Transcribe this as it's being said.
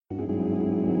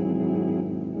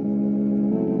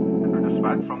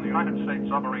United States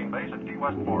submarine base at Key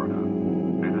West, Florida.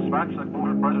 A dispatch that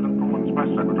quoted President Truman's press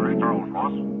secretary, Charles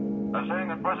Ross, as saying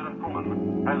that President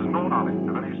Truman has no knowledge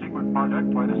of any secret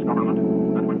project by this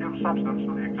government that would give substance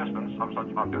to the existence of such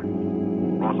objects.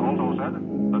 Ross also said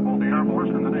that both the Air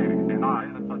Force and the Navy deny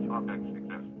that such objects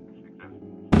exist.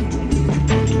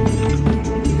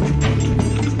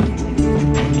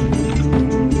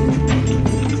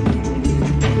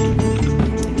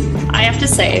 I have to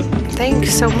say,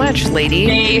 thanks so much,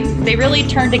 lady. They really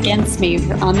turned against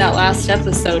me on that last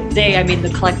episode. I mean the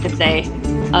collective they,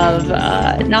 of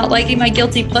not liking my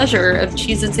guilty pleasure of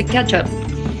Cheez-Its and ketchup.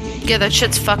 Yeah, that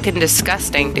shit's fucking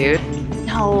disgusting, dude.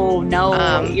 No.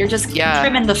 You're just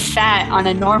trimming the fat on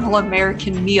a normal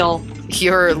American meal.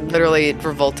 You're literally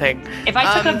revolting. If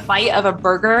I took a bite of a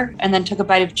burger and then took a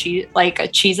bite of cheese, like a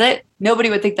Cheez-It, nobody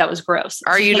would think that was gross.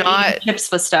 Are you not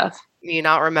chips with stuff? You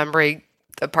not remembering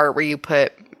the part where you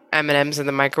put M&Ms in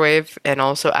the microwave and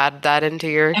also add that into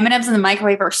your... M&Ms in the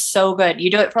microwave are so good.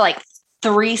 You do it for like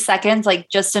 3 seconds, like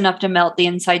just enough to melt the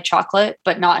inside chocolate,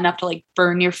 but not enough to like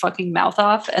burn your fucking mouth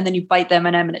off. And then you bite the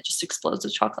M&M and it just explodes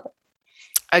with chocolate.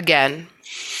 Again,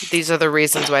 these are the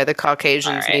reasons why the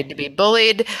Caucasians need to be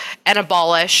bullied and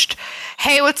abolished.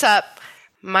 Hey, what's up?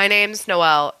 My name's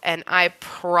Noelle, and I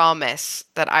promise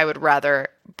that I would rather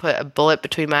put a bullet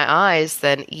between my eyes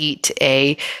than eat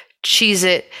a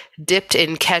Cheez-It dipped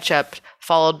in ketchup,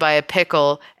 followed by a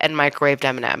pickle and microwaved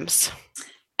M&Ms.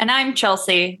 And I'm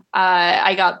Chelsea.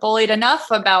 I got bullied enough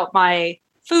about my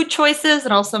food choices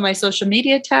and also my social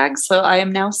media tags, so I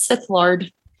am now Sith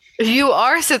Lord. You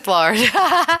are Sith Lord.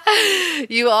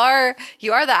 You are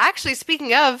the. Actually,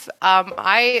 speaking of,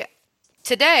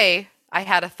 today I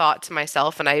had a thought to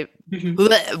myself, and I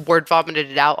word vomited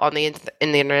it out on the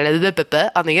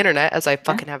internet as I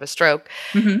fucking have a stroke,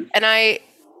 and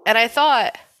I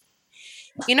thought,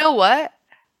 you know what?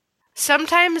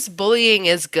 Sometimes bullying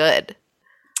is good.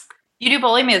 You do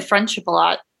bully me with friendship a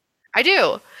lot. I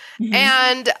do,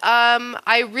 and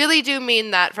I really do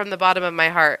mean that from the bottom of my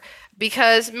heart.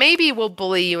 Because maybe we'll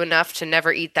bully you enough to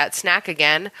never eat that snack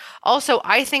again. Also,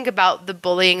 I think about the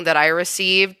bullying that I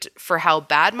received for how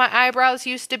bad my eyebrows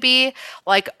used to be.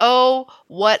 Like, oh,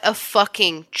 what a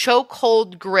fucking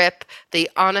chokehold grip the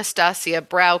Anastasia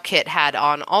brow kit had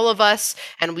on all of us.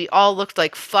 And we all looked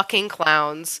like fucking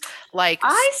clowns. Like,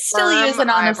 I still use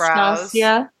an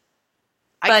Anastasia.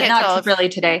 But not really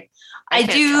today. I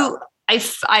do.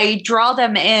 I draw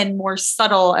them in more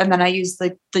subtle, and then I use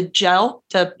the gel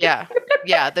to...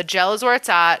 Yeah, the gel is where it's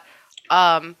at.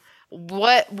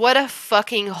 What a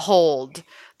fucking hold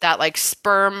that, like,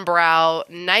 sperm brow,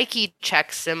 Nike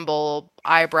check symbol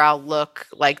eyebrow look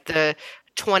like the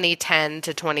 2010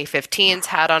 to 2015s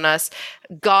had on us.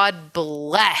 God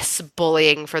bless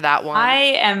bullying for that one. I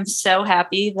am so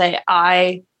happy that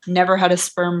I never had a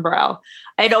sperm brow.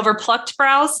 I had overplucked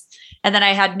brows, and then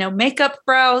I had no makeup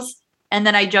brows. And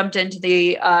then I jumped into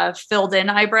the filled in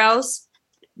eyebrows.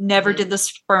 Never did the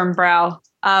sperm brow.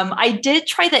 I did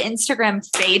try the Instagram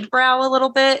fade brow a little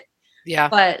bit. Yeah.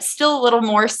 But still a little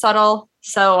more subtle.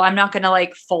 So I'm not going to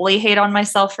like fully hate on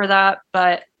myself for that.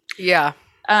 But yeah.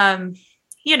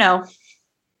 You know.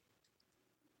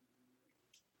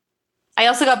 I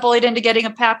also got bullied into getting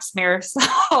a pap smear. So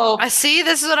I see,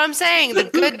 this is what I'm saying.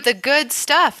 The good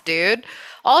stuff, dude.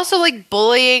 Also, like,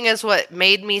 bullying is what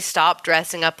made me stop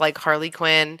dressing up like Harley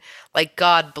Quinn. Like,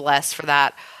 God bless for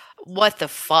that. What the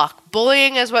fuck?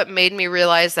 Bullying is what made me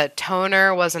realize that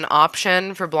toner was an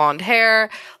option for blonde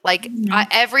hair. Like,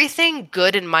 everything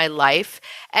good in my life,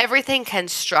 everything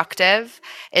constructive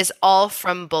is all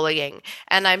from bullying.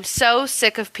 And I'm so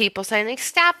sick of people saying, like,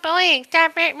 stop bullying.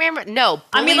 Stop. No,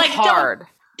 bully hard.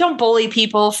 Don't bully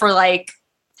people for, like,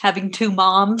 having 2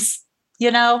 moms,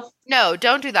 you know? No,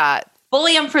 don't do that.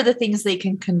 Bully them for the things they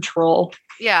can control.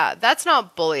 Yeah, that's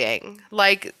not bullying.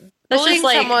 Like, that's bullying just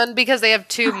like... someone because they have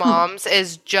 2 moms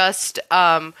is just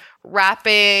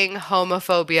wrapping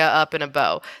homophobia up in a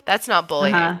bow. That's not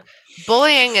bullying.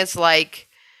 Bullying is like,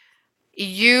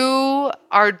 you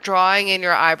are drawing in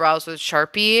your eyebrows with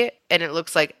Sharpie and it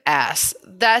looks like ass.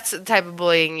 That's the type of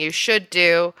bullying you should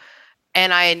do,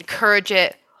 and I encourage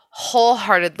it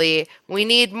wholeheartedly. We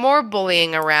need more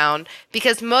bullying around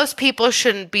because most people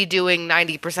shouldn't be doing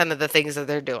 90% of the things that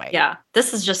they're doing. Yeah,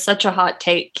 this is just such a hot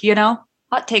take, you know?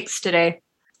 Hot takes today.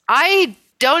 I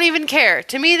don't even care.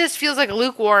 To me, this feels like a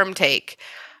lukewarm take,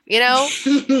 you know?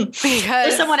 Because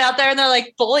there's someone out there and they're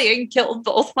like, bullying killed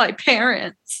both my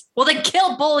parents. Well, then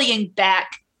kill bullying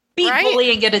back. Be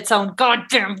bullying in its own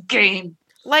goddamn game.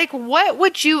 Like, what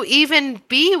would you even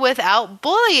be without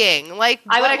bullying? Like,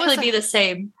 I would actually be the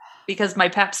same because my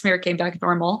pap smear came back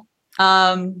normal.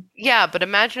 Yeah, but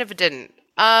imagine if it didn't.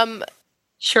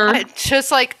 Sure.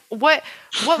 Just like what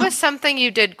was something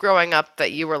you did growing up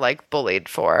that you were like bullied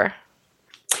for?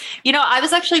 I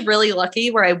was actually really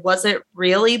lucky where I wasn't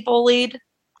really bullied.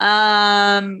 Or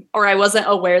I wasn't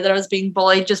aware that I was being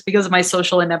bullied just because of my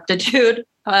social ineptitude.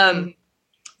 I'm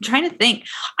trying to think.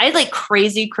 I had like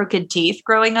crazy crooked teeth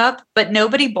growing up, but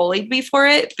nobody bullied me for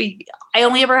it. I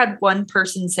only ever had one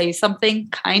person say something,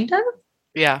 kind of.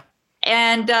 Yeah.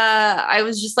 And I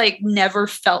was just like, never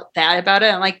felt bad about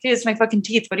it. I'm like, dude, it's my fucking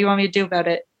teeth. What do you want me to do about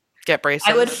it? Get braces.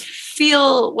 I would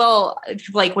feel, well,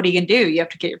 like, what are you going to do? You have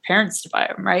to get your parents to buy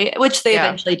them, right? Which they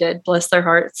eventually did, bless their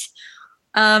hearts.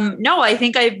 No, I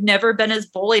think I've never been as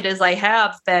bullied as I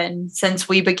have been since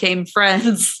we became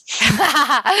friends.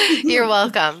 You're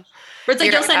welcome. Where it's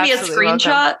like, you'll send me a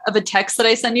screenshot of a text that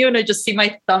I send you, and I just see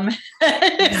my thumb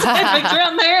picture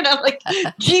on there, and I'm like,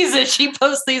 Jesus, she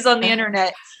posts these on the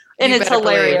internet, and it's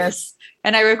hilarious.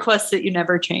 And I request that you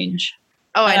never change.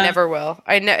 Oh, I never will.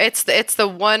 I know it's the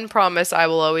one promise I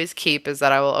will always keep is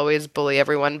that I will always bully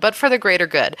everyone, but for the greater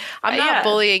good. I'm not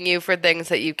bullying you for things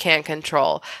that you can't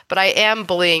control, but I am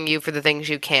bullying you for the things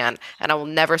you can, and I will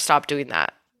never stop doing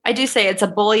that. I do say it's a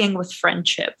bullying with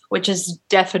friendship, which is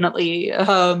definitely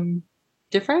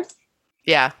different.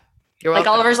 Yeah. You're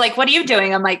welcome. Like Oliver's like, what are you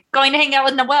doing? I'm like, going to hang out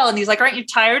with Noelle. And he's like, aren't you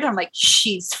tired? I'm like,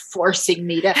 she's forcing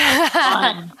me to have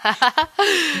fun.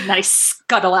 And I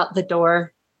scuttle out the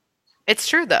door. It's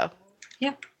true, though.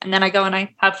 Yeah. And then I go and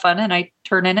I have fun and I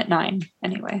turn in at 9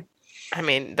 anyway. I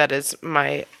mean, that is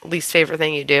my least favorite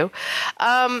thing you do.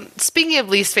 Speaking of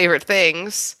least favorite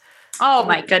things. Oh,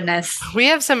 my goodness. We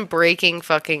have some breaking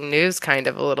fucking news kind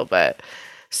of a little bit.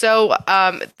 So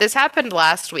this happened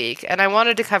last week, and I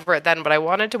wanted to cover it then, but I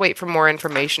wanted to wait for more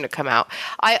information to come out.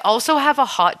 I also have a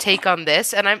hot take on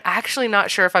this, and I'm actually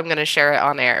not sure if I'm going to share it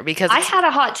on air because I had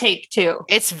a hot take too.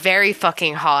 It's very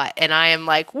fucking hot, and I am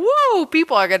like, woo,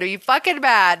 people are going to be fucking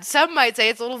mad. Some might say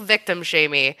it's a little victim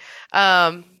shamey.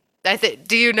 Do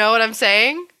you know what I'm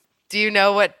saying? Do you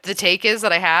know what the take is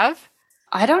that I have?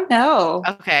 I don't know.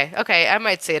 Okay. I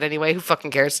might say it anyway. Who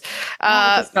fucking cares?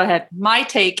 Just go ahead. My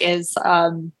take is,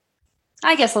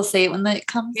 I guess I'll say it when it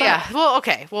comes up. Yeah. Well,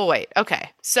 okay. We'll wait. Okay.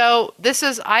 So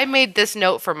I made this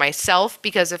note for myself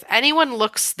because if anyone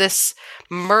looks this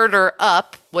murder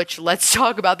up, which let's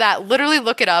talk about that, literally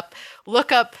look it up.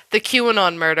 Look up the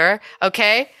QAnon murder.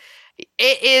 Okay.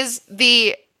 It is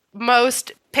the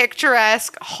most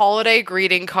picturesque holiday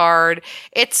greeting card.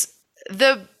 It's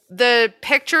the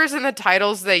pictures and the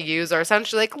titles they use are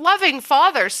essentially like loving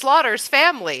father slaughters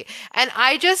family. And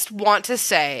I just want to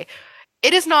say,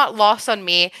 it is not lost on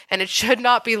me, and it should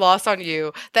not be lost on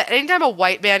you, that anytime a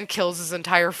white man kills his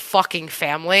entire fucking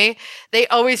family, they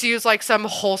always use like some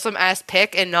wholesome ass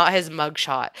pic and not his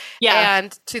mugshot. Yeah.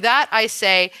 And to that I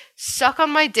say, suck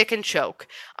on my dick and choke.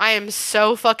 I am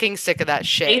so fucking sick of that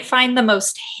shit. They find the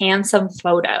most handsome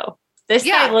photo. This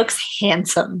guy looks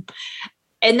handsome.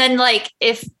 And then, like,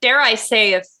 if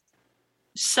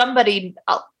somebody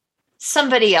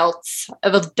else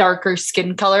of a darker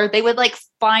skin color, they would like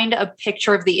find a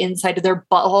picture of the inside of their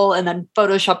butthole and then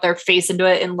Photoshop their face into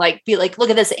it and like be like, look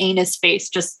at this anus face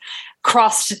just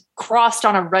crossed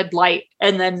on a red light.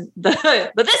 And then but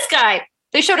this guy,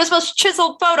 they showed us most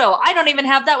chiseled photo. I don't even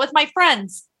have that with my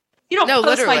friends. You don't post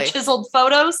literally. my chiseled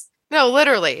photos. No,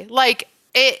 literally. Like,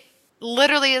 it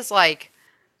literally is like,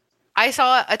 I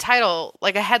saw a title,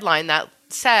 like a headline that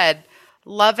said,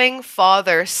 loving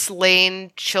father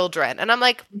slain children. And I'm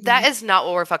like, that is not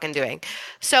what we're fucking doing.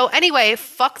 So anyway,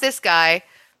 fuck this guy.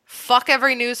 Fuck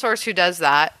every news source who does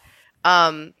that.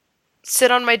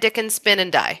 Sit on my dick and spin and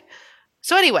die.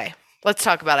 So anyway, let's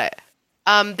talk about it.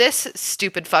 This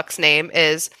stupid fuck's name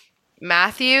is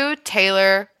Matthew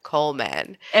Taylor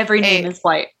Coleman. Every name is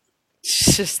white.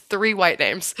 Just 3 white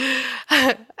names.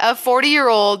 A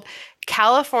 40-year-old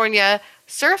California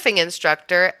surfing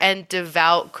instructor and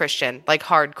devout Christian, like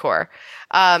hardcore.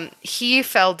 He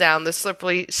fell down the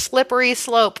slippery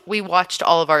slope we watched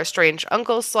all of our strange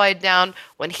uncles slide down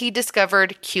when he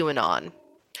discovered QAnon.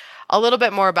 A little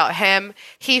bit more about him.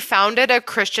 He founded a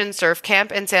Christian surf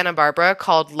camp in Santa Barbara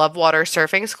called Lovewater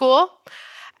Surfing School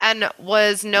and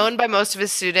was known by most of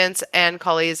his students and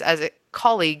colleagues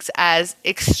as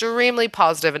extremely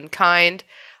positive and kind.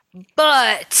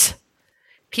 But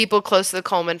people close to the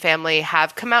Coleman family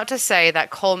have come out to say that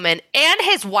Coleman and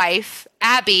his wife,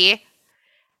 Abby,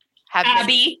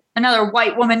 another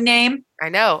white woman name. I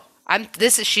know.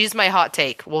 She's my hot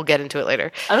take. We'll get into it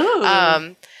later.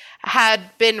 Oh.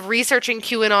 Had been researching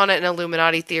QAnon and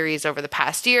Illuminati theories over the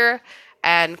past year,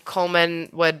 And Coleman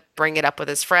would bring it up with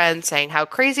his friends, saying how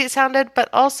crazy it sounded, but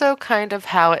also kind of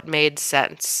how it made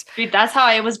sense. Dude, that's how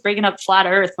I was bringing up flat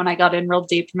Earth when I got in real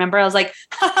deep. Remember, I was like,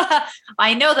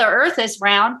 I know the Earth is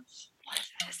round.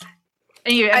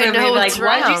 And everybody would be like,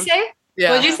 what did you say? Yeah.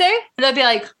 What did you say? And they'd be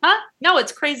like, huh? No,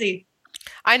 it's crazy.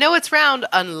 I know it's round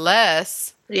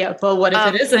unless... Yeah, but what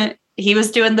if it isn't? He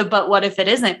was doing the but what if it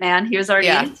isn't, man. He was already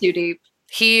in too deep.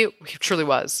 He truly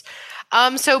was.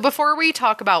 So before we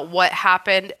talk about what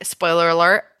happened, spoiler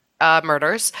alert,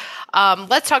 murders,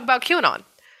 let's talk about QAnon.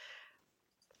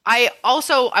 I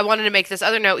wanted to make this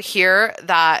other note here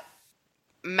that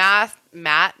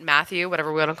Matthew,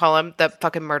 whatever we want to call him, the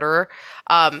fucking murderer,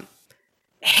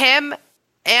 him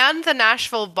and the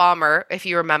Nashville bomber, if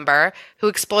you remember, who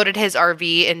exploded his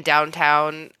RV in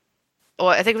downtown, well,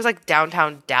 I think it was like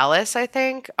downtown Dallas, I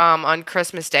think, on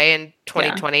Christmas Day in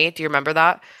 2020. Yeah. Do you remember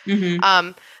that?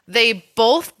 Mm-hmm. They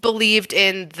both believed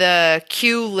in the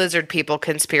Q lizard people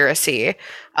conspiracy.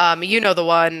 You know, the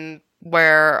one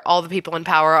where all the people in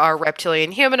power are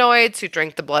reptilian humanoids who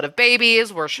drink the blood of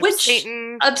babies, worship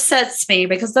Satan. Which upsets me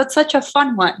because that's such a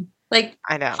fun one. Like,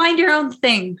 I know. Find your own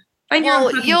thing.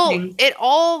 It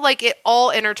all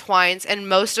intertwines, and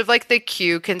most of like the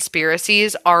Q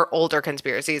conspiracies are older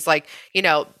conspiracies. Like, you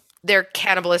know, they're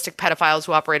cannibalistic pedophiles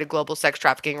who operate a global sex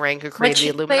trafficking ring who created the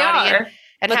Illuminati.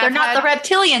 But they're not the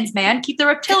reptilians, man. Keep the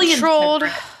reptilians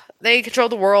They control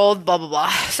the world, blah, blah, blah.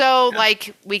 So,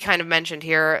 like we kind of mentioned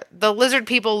here, the lizard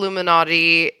people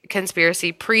Illuminati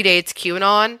conspiracy predates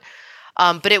QAnon.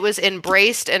 But it was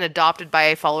embraced and adopted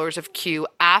by followers of Q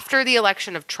after the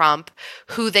election of Trump,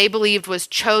 who they believed was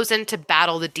chosen to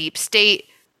battle the deep state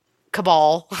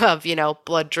cabal of, you know,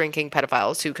 blood-drinking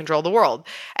pedophiles who control the world.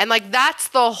 And, like, that's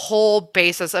the whole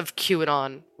basis of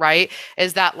QAnon, right?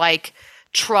 Is that, like,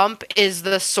 Trump is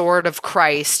the sword of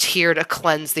Christ here to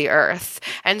cleanse the earth.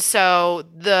 And so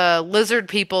the lizard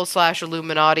people /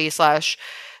 Illuminati /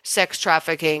 sex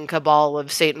trafficking cabal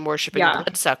of Satan worshipping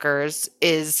bloodsuckers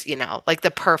is, you know, like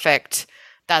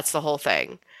that's the whole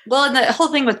thing. Well, and the whole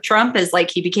thing with Trump is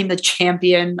like he became the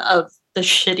champion of the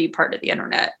shitty part of the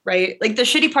internet, right? Like the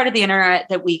shitty part of the internet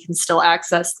that we can still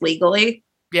access legally.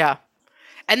 Yeah.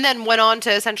 And then went on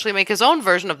to essentially make his own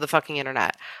version of the fucking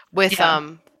internet with,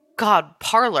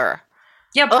 Parler.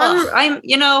 Yeah, Parler,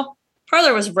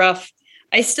 Parler was rough.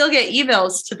 I still get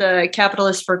emails to the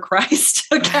Capitalist for Christ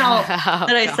account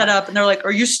that I set up, and they're like,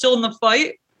 "Are you still in the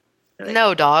fight?" Like,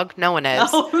 no, dog. No one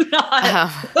is. No,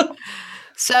 not.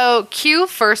 So Q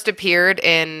first appeared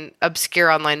in obscure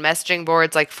online messaging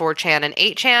boards like 4chan and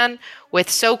 8chan with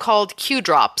so-called Q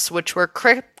drops, which were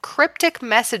cryptic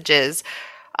messages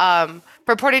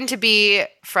purporting to be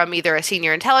from either a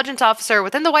senior intelligence officer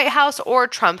within the White House or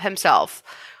Trump himself.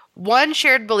 One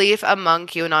shared belief among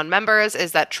QAnon members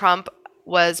is that Trump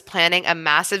was planning a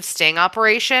massive sting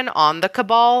operation on the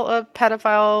cabal of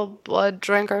pedophile blood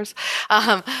drinkers,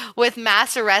 with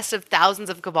mass arrests of thousands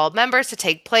of cabal members to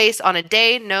take place on a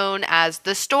day known as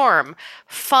the Storm.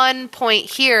 Fun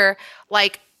point here,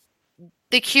 like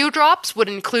the Q drops would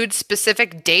include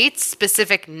specific dates,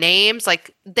 specific names,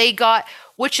 like they got,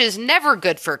 which is never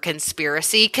good for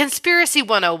conspiracy. Conspiracy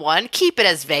 101, keep it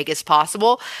as vague as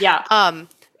possible. Yeah.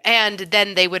 And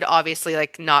then they would obviously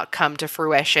like not come to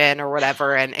fruition or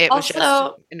whatever. And it was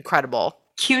just incredible.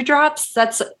 Q drops,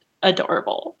 that's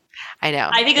adorable. I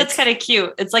know. I think it's kind of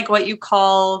cute. It's like what you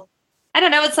call, I don't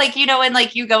know. It's like, you know, when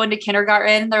like you go into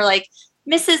kindergarten, they're like,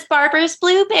 Mrs. Barber's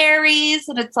blueberries.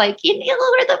 And it's like, you know,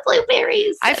 where the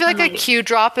blueberries. I feel like a Q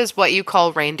drop is what you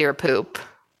call reindeer poop.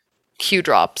 Q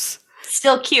drops.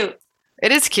 Still cute.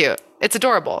 It is cute. It's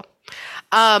adorable.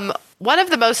 One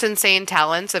of the most insane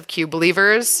talents of Q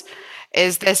believers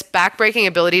is this backbreaking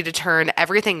ability to turn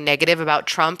everything negative about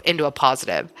Trump into a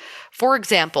positive. For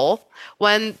example,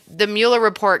 when the Mueller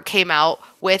report came out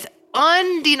with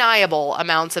undeniable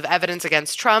amounts of evidence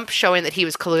against Trump showing that he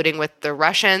was colluding with the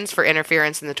Russians for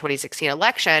interference in the 2016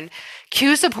 election,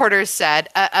 Q supporters said,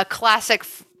 a classic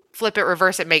flip it,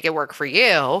 reverse it, make it work for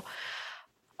you,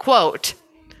 quote,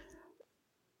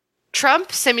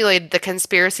 Trump simulated the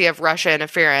conspiracy of Russia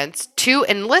interference to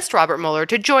enlist Robert Mueller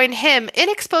to join him in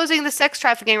exposing the sex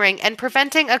trafficking ring and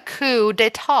preventing a coup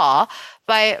d'etat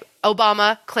by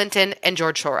Obama, Clinton, and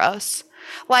George Soros.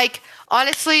 Like,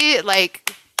 honestly,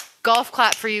 like, golf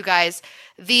clap for you guys.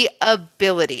 The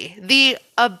ability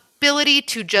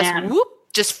to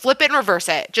just flip it and reverse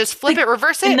it. Just flip it,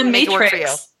 reverse it, in the and make Matrix, it work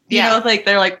for you. You know, like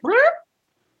they're like, Whoop.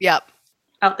 Yep.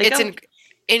 Out they go.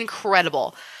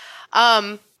 Incredible.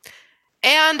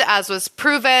 And as was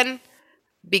proven,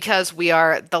 because we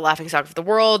are the laughingstock of the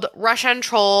world, Russian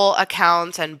troll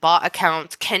accounts and bot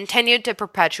accounts continued to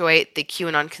perpetuate the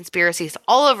QAnon conspiracies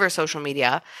all over social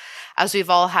media. As we've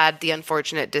all had the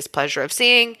unfortunate displeasure of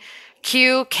seeing,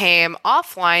 Q came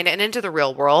offline and into the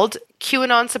real world.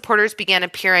 QAnon supporters began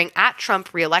appearing at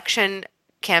Trump re-election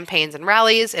campaigns and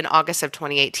rallies in August of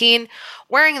 2018,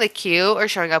 wearing the Q or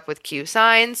showing up with Q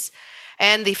signs.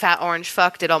 And the fat orange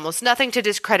fuck did almost nothing to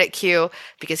discredit Q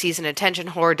because he's an attention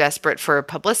whore desperate for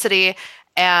publicity.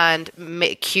 And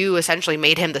Q essentially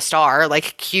made him the star.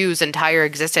 Like, Q's entire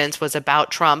existence was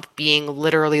about Trump being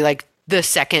literally like the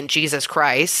second Jesus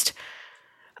Christ.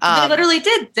 They literally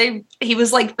did. He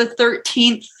was like the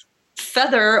 13th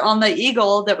feather on the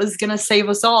eagle that was going to save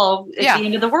us all at the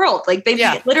end of the world. Like, they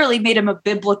literally made him a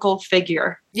biblical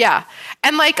figure. Yeah.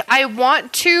 And like, I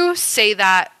want to say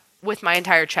that with my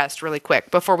entire chest really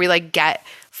quick before we like get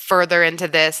further into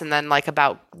this and then like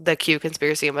about the Q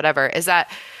conspiracy and whatever, is that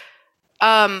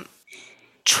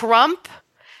Trump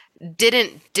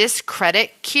didn't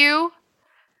discredit Q,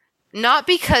 not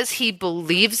because he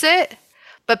believes it,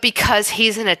 but because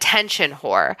he's an attention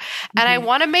whore. And I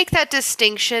want to make that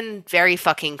distinction very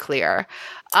fucking clear.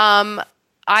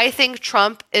 I think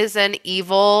Trump is an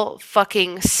evil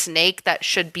fucking snake that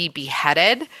should be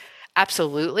beheaded.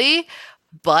 Absolutely.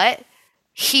 But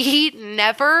he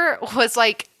never was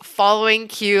like following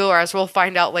Q, or as we'll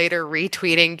find out later,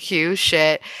 retweeting Q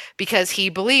shit because he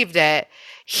believed it.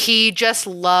 He just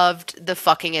loved the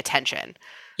fucking attention.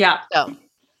 Yeah. So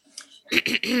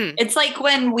it's like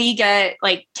when we get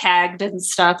like tagged and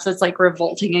stuff that's like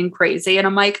revolting and crazy. And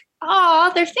I'm like,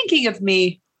 oh, they're thinking of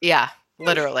me. Yeah,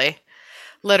 literally.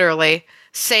 Literally.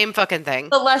 Same fucking thing.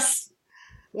 But less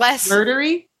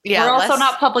murdery. Yeah. We're also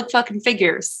not public fucking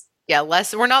figures. Yeah,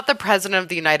 we're not the president of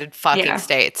the United fucking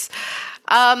States.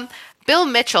 Bill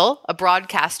Mitchell, a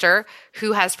broadcaster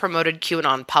who has promoted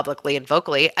QAnon publicly and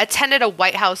vocally, attended a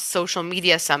White House social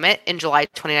media summit in July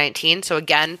 2019. So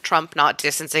again, Trump not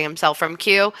distancing himself from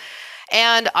Q.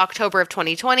 And October of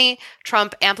 2020,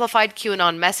 Trump amplified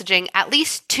QAnon messaging at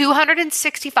least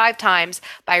 265 times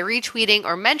by retweeting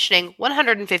or mentioning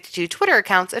 152 Twitter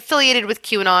accounts affiliated with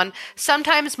QAnon,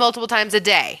 sometimes multiple times a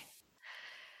day.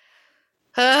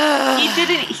 He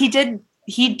did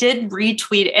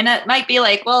retweet, and it might be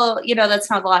like, well, that's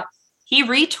not a lot. He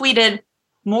retweeted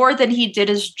more than he did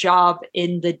his job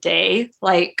in the day.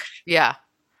 Like,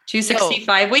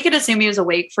 265. We could assume he was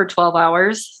awake for 12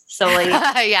 hours. So like,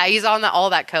 yeah, he's on all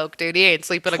that coke, dude. He ain't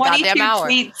sleeping a goddamn hour.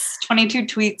 22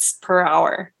 tweets per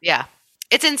hour. Yeah.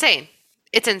 It's insane.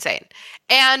 It's insane.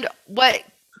 And what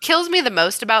kills me the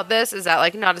most about this is that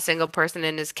like not a single person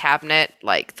in his cabinet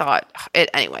like thought it.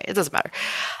 Anyway, it doesn't matter.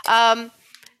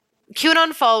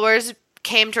 QAnon followers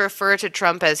came to refer to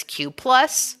Trump as Q+.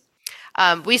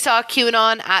 We saw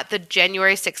QAnon at the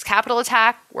January 6th Capitol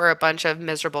attack, where a bunch of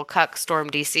miserable cucks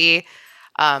stormed D.C.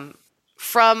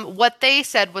 From what they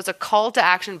said was a call to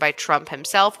action by Trump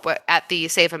himself, but at the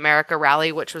Save America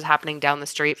rally, which was happening down the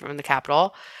street from the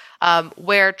Capitol,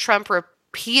 where Trump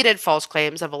repeated false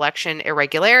claims of election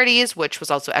irregularities, which was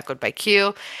also echoed by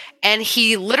Q. And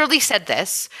he literally said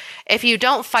this: if you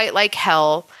don't fight like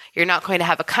hell, you're not going to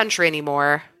have a country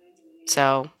anymore.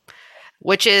 So,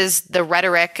 which is the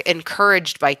rhetoric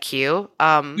encouraged by Q.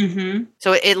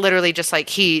 So it literally just like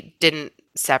he didn't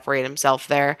separate himself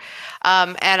there.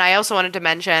 And I also wanted to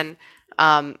mention,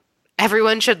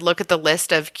 everyone should look at the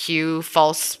list of Q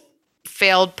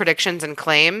failed predictions and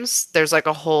claims. There's like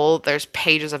there's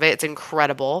pages of it. It's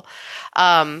incredible.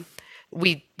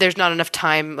 There's not enough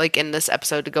time like in this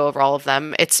episode to go over all of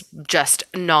them. It's just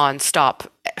nonstop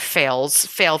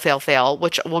fail,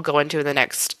 which we'll go into in the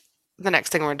next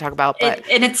thing we're going to talk about. But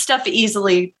and it's stuff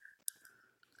easily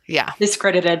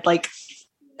discredited. Like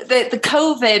the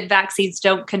COVID vaccines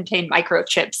don't contain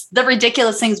microchips. The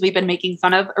ridiculous things we've been making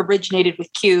fun of originated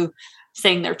with Q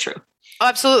saying they're true. Oh,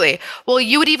 absolutely. Well,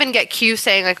 you would even get Q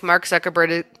saying like Mark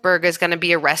Zuckerberg is going to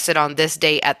be arrested on this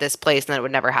date at this place, and then it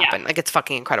would never happen. Yeah. Like, it's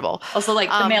fucking incredible. Also, like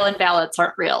the mail-in ballots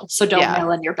aren't real, so don't mail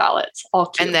in your ballots. All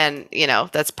Q. And then,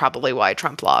 that's probably why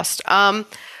Trump lost.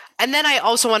 And then I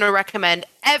also want to recommend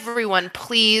everyone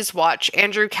please watch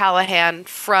Andrew Callahan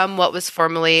from what was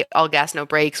formerly All Gas No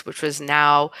Breaks, which was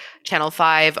now Channel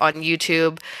 5 on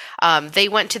YouTube. They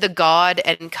went to the God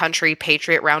and Country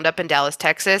Patriot Roundup in Dallas,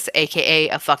 Texas, aka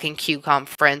a fucking Q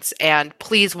conference, and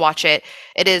please watch it.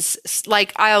 It is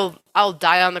like I'll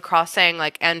die on the cross saying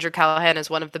like Andrew Callahan is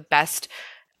one of the best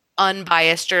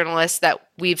unbiased journalists that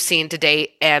we've seen to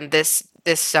date, and this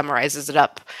summarizes it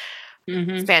up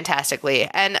fantastically.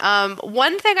 And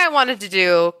one thing I wanted to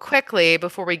do quickly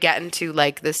before we get into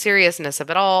like the seriousness of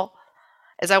it all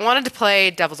is I wanted to play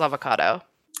Devil's Avocado.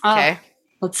 Okay.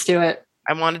 Let's do it.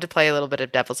 I wanted to play a little bit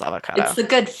of devil's avocado. It's the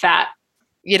good fat.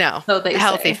 You know, So they the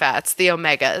healthy say. fats, the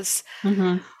omegas.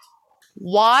 Mm-hmm.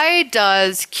 Why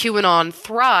does QAnon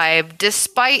thrive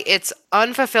despite its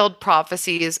unfulfilled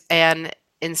prophecies and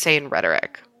insane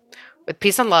rhetoric? With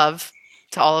peace and love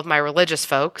to all of my religious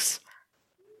folks,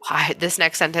 this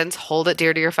next sentence, hold it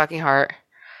dear to your fucking heart.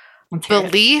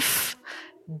 Belief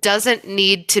doesn't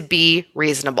need to be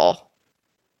reasonable.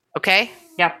 Okay?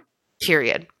 Yeah.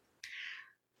 Period.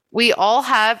 We all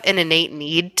have an innate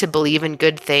need to believe in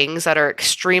good things that are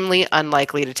extremely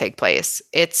unlikely to take place.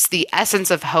 It's the essence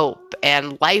of hope,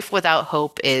 and life without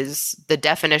hope is the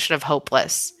definition of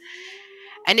hopeless.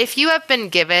 And if you have been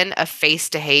given a face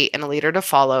to hate and a leader to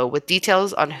follow with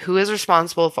details on who is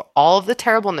responsible for all of the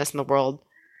terribleness in the world,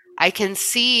 I can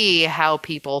see how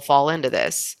people fall into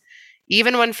this.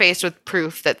 Even when faced with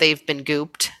proof that they've been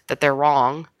gooped, that they're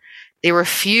wrong, they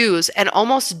refuse and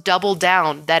almost double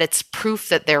down that it's proof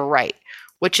that they're right,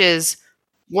 which is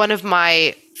one of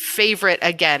my favorite,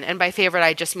 again, and by favorite,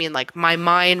 I just mean like my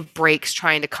mind breaks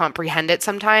trying to comprehend it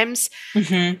sometimes.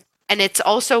 Mm-hmm. And it's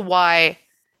also why,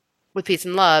 with peace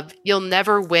and love, you'll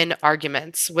never win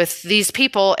arguments. With these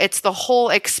people, it's the whole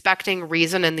expecting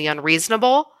reason and the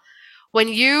unreasonable. When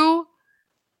you,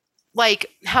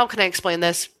 like, how can I explain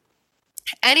this?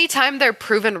 Anytime they're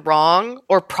proven wrong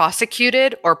or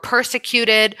prosecuted or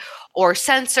persecuted or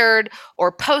censored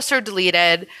or posts are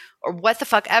deleted or what the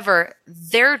fuck ever,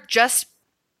 they're just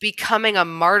becoming a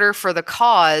martyr for the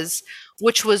cause,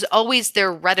 which was always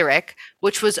their rhetoric,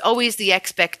 which was always the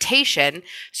expectation.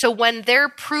 So when they're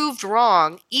proved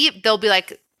wrong, they'll be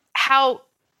like, how,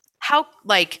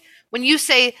 like, when you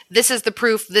say this is the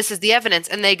proof, this is the evidence,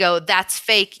 and they go, that's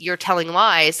fake, you're telling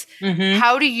lies,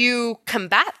 how do you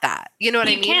combat that? You know what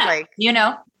I mean? Can't, like,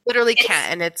 literally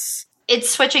can't. And it's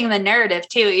switching the narrative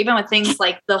too, even with things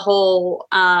like the whole,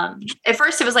 at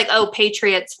first it was like, oh,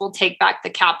 patriots will take back the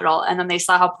Capitol. And then they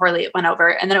saw how poorly it went over.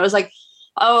 And then it was like,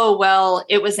 oh, well,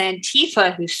 it was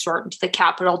Antifa who stormed the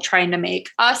Capitol trying to make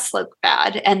us look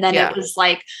bad. And then it was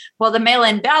like, well, the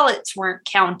mail-in ballots weren't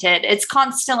counted. It's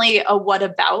constantly a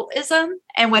whataboutism.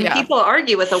 And when people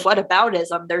argue with a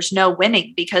whataboutism, there's no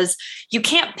winning because you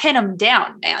can't pin them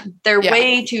down, man. They're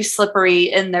way too slippery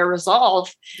in their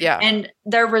resolve. Yeah. And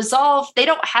their resolve, they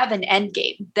don't have an end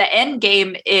game. The end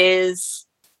game is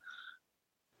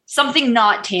something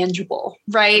not tangible,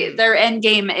 right? Their end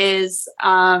game is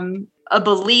a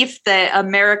belief that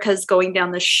America's going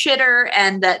down the shitter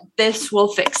and that this will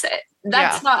fix it.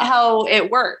 That's not how it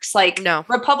works. Like, no.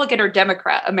 Republican or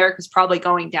Democrat, America's probably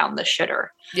going down the shitter.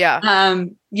 Yeah.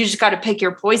 You just got to pick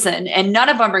your poison, and none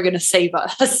of them are going to save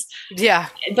us. Yeah.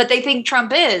 But they think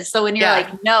Trump is. So when you're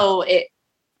like, no,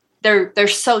 they're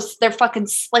fucking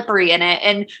slippery in it.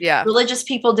 And religious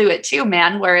people do it too,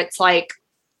 man, where it's like,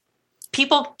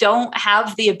 people don't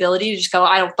have the ability to just go,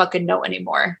 I don't fucking know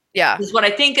anymore. Yeah. This is what I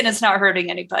think, and it's not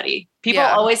hurting anybody. People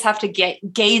always have to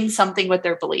gain something with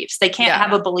their beliefs. They can't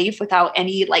have a belief without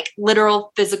any like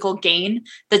literal physical gain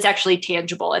that's actually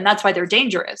tangible. And that's why they're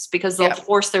dangerous, because they'll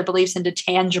force their beliefs into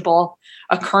tangible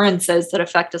occurrences that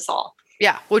affect us all.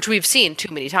 Yeah, which we've seen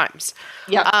too many times.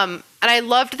 Yeah. And I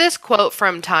loved this quote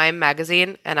from Time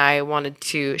magazine, and I wanted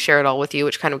to share it all with you,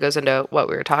 which kind of goes into what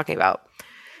we were talking about.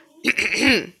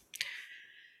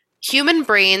 Human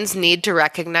brains need to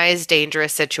recognize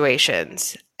dangerous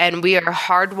situations, and we are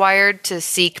hardwired to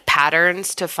seek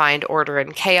patterns to find order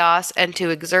in chaos and to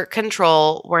exert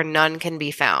control where none can be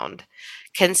found.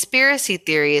 Conspiracy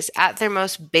theories, at their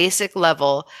most basic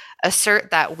level,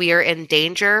 assert that we are in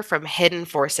danger from hidden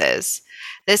forces.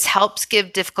 This helps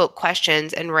give difficult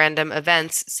questions and random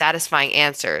events satisfying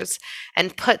answers,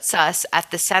 and puts us at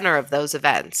the center of those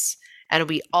events. And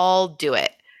we all do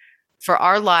it. For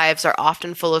our lives are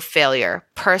often full of failure,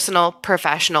 personal,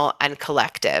 professional, and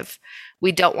collective.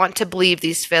 We don't want to believe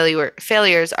these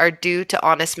failures are due to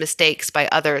honest mistakes by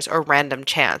others or random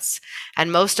chance.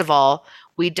 And most of all,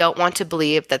 we don't want to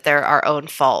believe that they're our own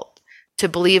fault. To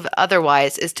believe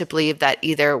otherwise is to believe that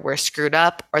either we're screwed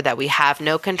up or that we have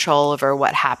no control over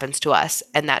what happens to us.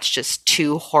 And that's just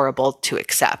too horrible to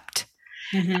accept.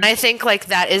 Mm-hmm. And I think like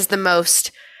that is the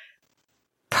most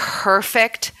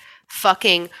perfect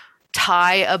fucking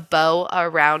tie a bow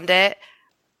around it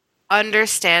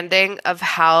understanding of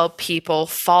how people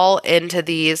fall into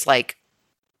these like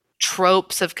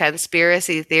tropes of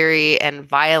conspiracy theory and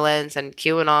violence and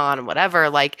QAnon and whatever.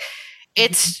 Like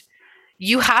it's,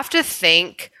 you have to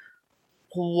think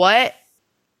what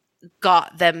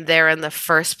got them there in the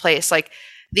first place. Like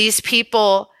these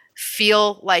people,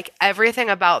 feel like everything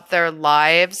about their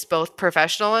lives, both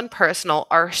professional and personal,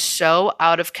 are so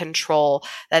out of control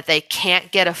that they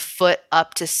can't get a foot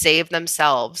up to save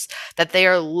themselves, that they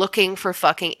are looking for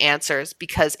fucking answers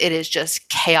because it is just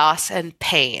chaos and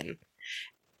pain.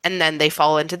 And then they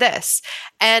fall into this.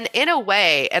 And in a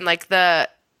way, and like the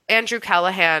Andrew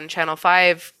Callahan Channel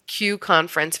 5 Q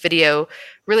conference video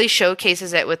really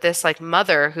showcases it with this like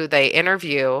mother who they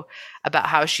interview about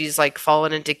how she's like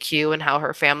fallen into Q and how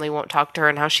her family won't talk to her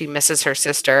and how she misses her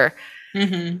sister.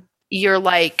 Mm-hmm. You're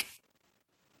like,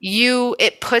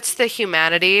 it puts the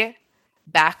humanity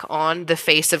back on the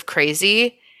face of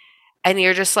crazy. And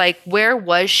you're just like, where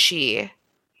was she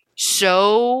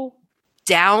so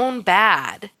down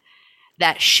bad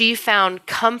that she found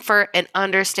comfort and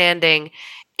understanding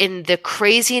in the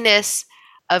craziness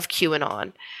of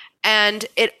QAnon? And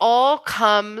it all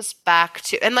comes back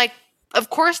to, and like,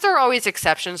 of course there are always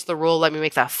exceptions to the rule. Let me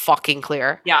make that fucking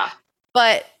clear. Yeah.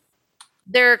 But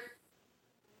there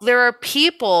are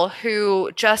people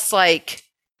who just like,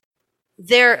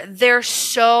 they're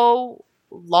so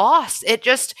lost.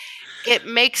 It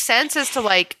makes sense as to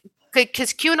like,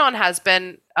 because QAnon has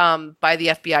been by the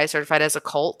FBI certified as a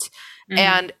cult,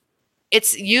 and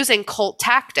it's using cult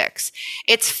tactics.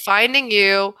 It's finding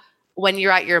you when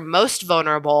you're at your most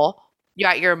vulnerable, you're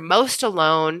at your most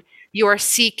alone, you are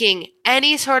seeking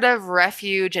any sort of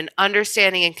refuge and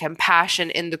understanding and compassion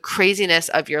in the craziness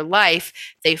of your life.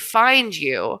 They find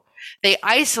you. They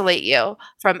isolate you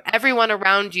from everyone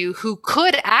around you who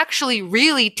could actually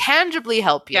really tangibly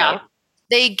help you. Yeah.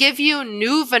 They give you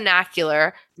new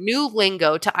vernacular, new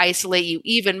lingo to isolate you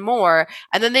even more,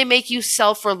 and then they make you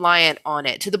self-reliant on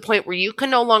it to the point where you can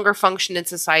no longer function in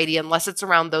society unless it's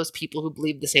around those people who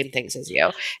believe the same things as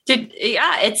you.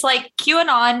 It's like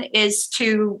QAnon is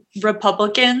to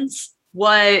Republicans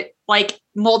what like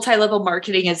multi-level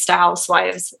marketing is to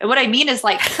housewives. And what I mean is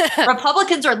like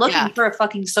Republicans are looking for a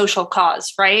fucking social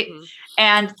cause, right? Mm-hmm.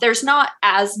 And there's not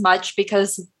as much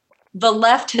because the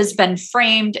left has been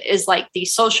framed as like the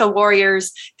social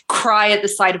warriors, cry at the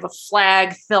sight of a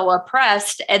flag, feel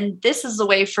oppressed. And this is a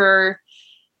way to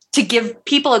give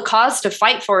people a cause to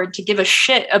fight for and to give a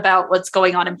shit about what's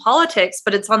going on in politics.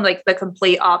 But it's on like the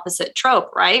complete opposite trope,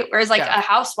 right? Whereas like a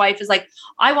housewife is like,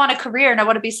 I want a career and I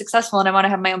want to be successful and I want to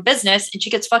have my own business. And she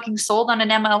gets fucking sold on an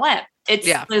MLM. It's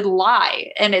a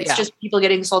lie. And it's just people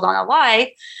getting sold on a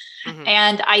lie. Mm-hmm.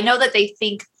 And I know that they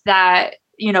think that,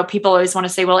 you know, people always want to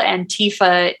say, well,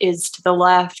 Antifa is to the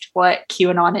left what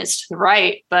QAnon is to the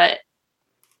right, but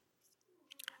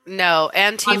no,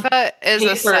 Antifa is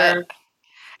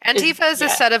a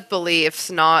set of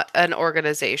beliefs, not an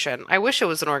organization. I wish it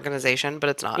was an organization, but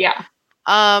it's not. Yeah.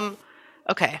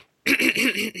 Okay.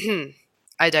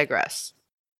 I digress.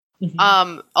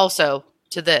 Mm-hmm. Also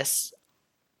to this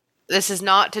is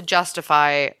not to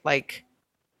justify like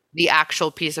the actual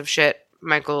piece of shit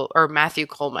Matthew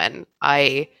Coleman.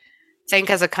 I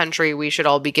think as a country, we should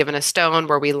all be given a stone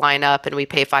where we line up and we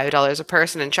pay $5 a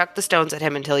person and chuck the stones at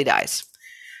him until he dies.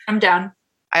 I'm down.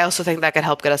 I also think that could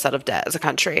help get us out of debt as a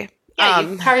country. Yeah,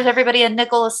 you charge everybody a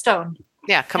nickel a stone.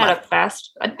 Yeah, come on. Up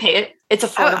fast. I'd pay it. It's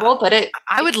affordable, but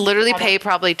I would literally pay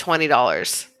probably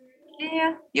 $20.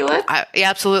 Yeah, you would? Yeah,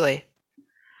 absolutely.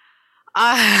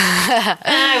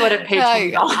 I wouldn't pay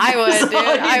 $20. I would, dude.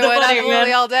 I would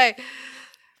absolutely all day.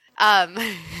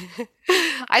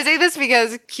 I say this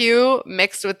because Q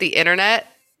mixed with the internet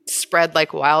spread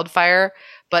like wildfire,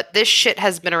 but this shit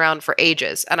has been around for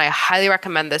ages, and I highly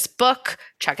recommend this book.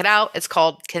 Check it out. It's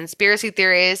called Conspiracy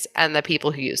Theories and the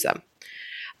People Who Use Them.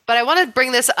 But I want to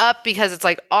bring this up because it's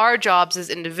like our jobs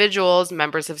as individuals,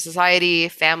 members of society,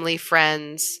 family,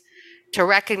 friends, to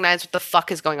recognize what the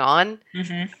fuck is going on.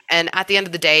 Mm-hmm. And at the end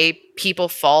of the day, people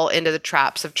fall into the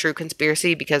traps of true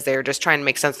conspiracy because they're just trying to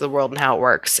make sense of the world and how it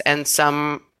works. And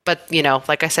but you know,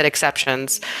 like I said,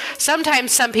 exceptions.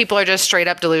 Sometimes some people are just straight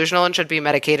up delusional and should be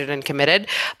medicated and committed.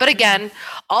 But again,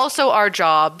 also our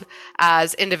job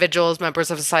as individuals,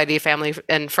 members of society, family,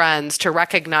 and friends to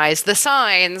recognize the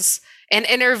signs and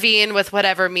intervene with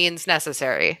whatever means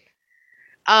necessary.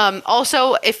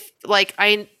 Also, if like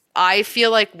I feel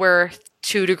like we're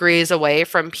 2 degrees away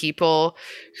from people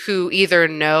who either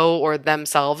know or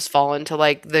themselves fall into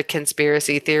like the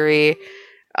conspiracy theory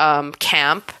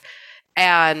camp.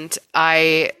 And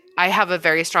I have a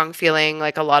very strong feeling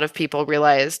like a lot of people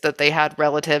realized that they had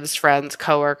relatives, friends,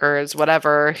 coworkers,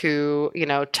 whatever, who, you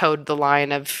know, towed the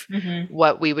line of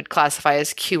what we would classify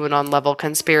as QAnon level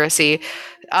conspiracy.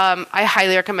 I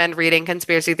highly recommend reading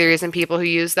Conspiracy Theories and People Who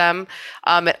Use Them.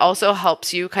 It also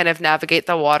helps you kind of navigate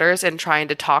the waters in trying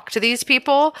to talk to these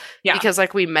people. Yeah. Because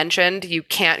like we mentioned, you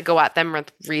can't go at them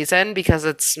with reason because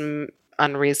it's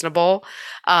unreasonable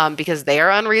because they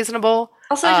are unreasonable.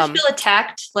 Also, I just feel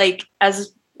attacked. Like,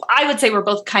 as I would say, we're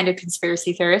both kind of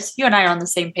conspiracy theorists. You and I are on the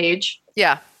same page.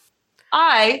 Yeah.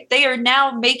 They are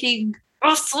now making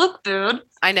us look good.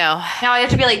 I know. Now I have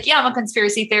to be like, yeah, I'm a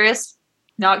conspiracy theorist,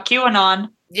 not QAnon.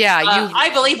 Yeah. I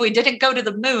believe we didn't go to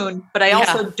the moon, but I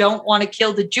also don't want to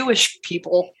kill the Jewish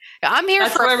people. I'm here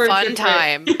for a fun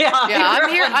time. I'm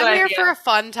here for a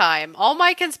fun time. All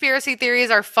my conspiracy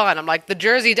theories are fun. I'm like, the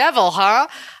Jersey Devil, huh?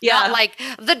 Yeah. Not like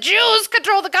the Jews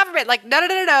control the government. Like,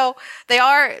 no. They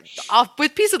are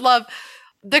with peace and love.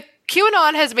 The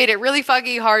QAnon has made it really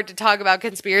fucking hard to talk about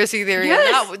conspiracy theory.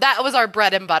 Yes. And that was our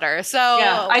bread and butter. So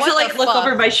I feel like look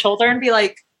over my shoulder and be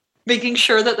like making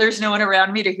sure that there's no one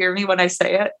around me to hear me when I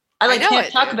say it. I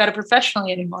can't talk about it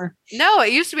professionally anymore. No,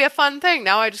 it used to be a fun thing.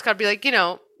 Now I just gotta be like,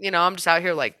 I'm just out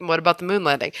here like, what about the moon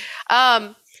landing?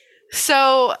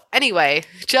 So anyway,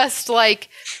 just like,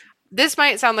 this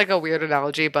might sound like a weird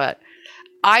analogy, but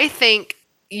I think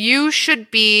you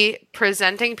should be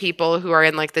presenting people who are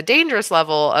in like the dangerous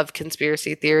level of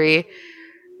conspiracy theory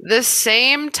the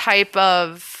same type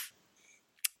of,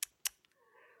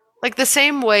 like the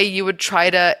same way you would try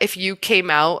to, if you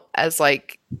came out as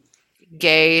like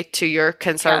gay to your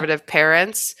conservative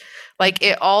parents. Like,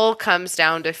 it all comes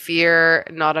down to fear,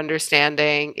 not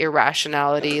understanding,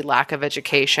 irrationality, lack of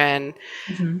education.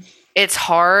 Mm-hmm. It's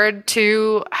hard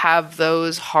to have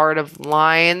those hard of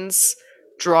lines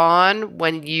drawn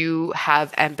when you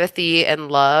have empathy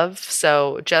and love.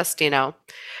 So just,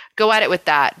 go at it with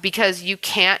that, because you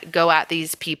can't go at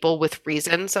these people with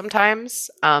reason sometimes.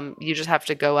 You just have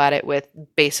to go at it with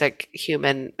basic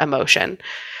human emotion.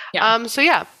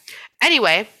 Yeah.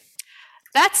 Anyway,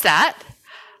 that's that.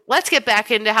 Let's get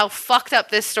back into how fucked up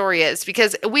this story is,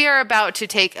 because we are about to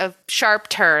take a sharp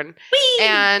turn. Whee!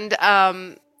 And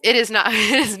it is not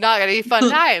going to be fun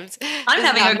times. I'm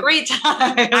having a great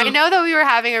time. I know that we were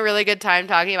having a really good time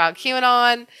talking about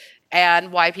QAnon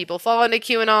and why people fall into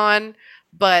QAnon,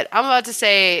 but I'm about to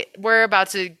say we're about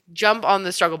to jump on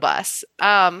the struggle bus.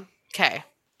 Okay.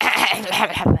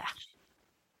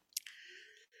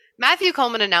 Matthew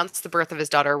Coleman announced the birth of his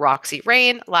daughter, Roxy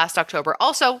Rain, last October.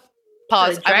 Also,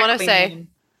 pause. I want to say,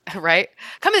 right?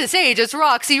 Come to the stage. It's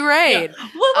Roxy Rain. Yeah.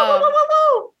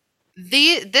 Whoa.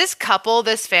 This couple,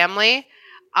 this family,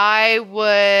 I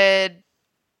would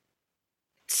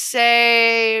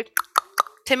say,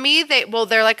 to me,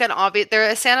 they're like they're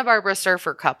a Santa Barbara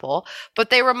surfer couple, but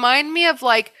they remind me of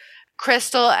like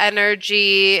crystal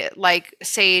energy, like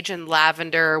sage and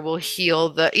lavender will heal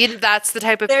that's the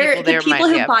type of people they remind me of. The people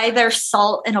who buy their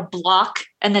salt in a block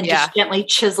and then just gently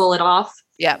chisel it off.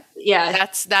 Yeah.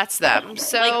 That's them.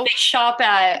 So like they shop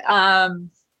at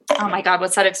oh my God,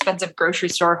 what's that expensive grocery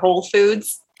store? Whole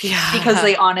Foods. Yeah. Because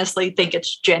they honestly think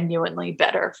it's genuinely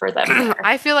better for them.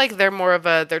 I feel like they're more of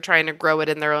they're trying to grow it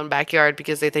in their own backyard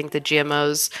because they think the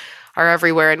GMOs are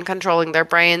everywhere and controlling their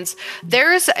brains.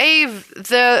 There used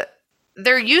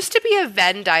to be a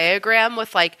Venn diagram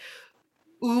with like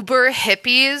uber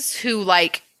hippies who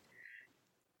like,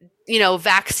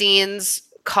 vaccines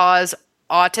cause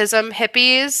autism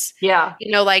hippies. Yeah.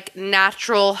 Like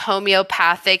natural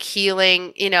homeopathic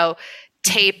healing,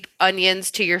 tape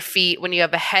onions to your feet when you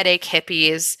have a headache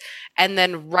hippies, and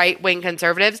then right-wing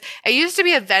conservatives. It used to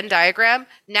be a Venn diagram.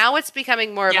 Now it's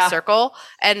becoming more of a circle,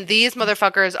 and these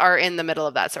motherfuckers are in the middle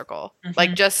of that circle. Mm-hmm.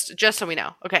 Like, just so we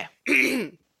know. Okay.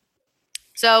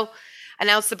 So,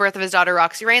 announced the birth of his daughter,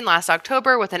 Roxy Rain, last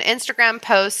October with an Instagram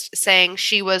post saying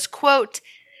she was, quote,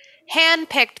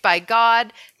 handpicked by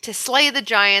God to slay the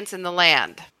giants in the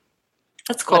land.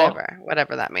 That's cool.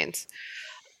 Whatever that means.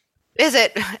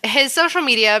 His social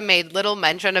media made little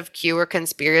mention of Q or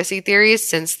conspiracy theories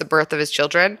since the birth of his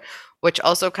children, which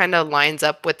also kind of lines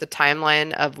up with the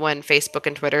timeline of when Facebook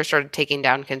and Twitter started taking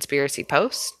down conspiracy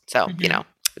posts. So,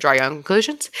 draw your own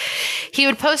conclusions. He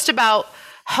would post about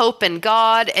hope in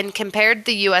God and compared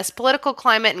the U.S. political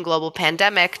climate and global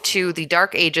pandemic to the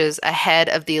Dark Ages ahead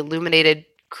of the illuminated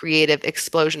creative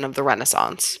explosion of the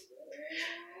Renaissance.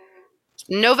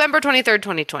 November 23rd,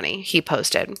 2020, he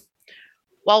posted,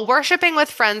 while worshiping with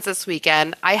friends this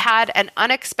weekend, I had an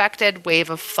unexpected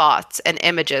wave of thoughts and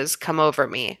images come over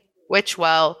me, which,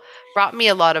 brought me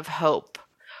a lot of hope.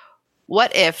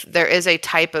 What if there is a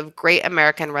type of great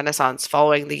American Renaissance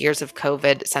following the years of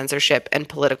COVID, censorship, and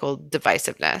political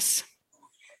divisiveness?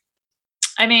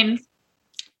 I mean,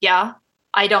 yeah.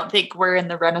 I don't think we're in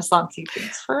the Renaissance you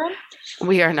think for it.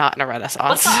 We are not in a Renaissance.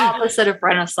 What's the opposite of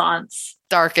Renaissance?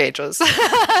 Dark Ages.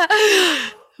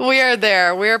 We are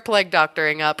there. We are plague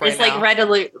doctoring up right It's like now.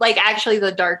 readily, like actually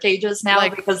the dark ages now,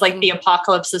 Like- because like the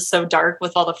apocalypse is so dark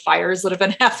with all the fires that have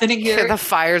been happening here. The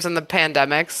fires and the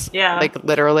pandemics. Yeah. Like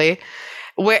literally.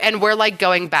 We're like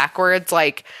going backwards,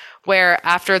 like where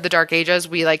after the dark ages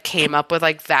we like came up with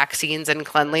like vaccines and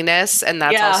cleanliness, and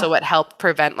that's Yeah. also what helped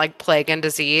prevent like plague and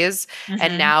disease. Mhm.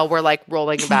 And now we're like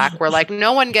rolling back. We're like,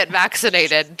 no one get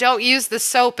vaccinated. Don't use the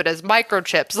soap. It has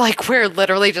microchips. Like we're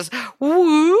literally just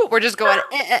woo. We're just going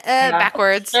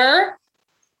backwards. Sir,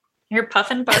 you're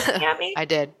puffing barking at me. I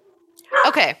did.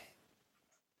 Okay.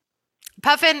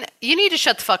 Puffin, you need to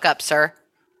shut the fuck up, sir.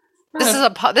 This is a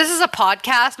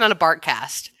podcast, not a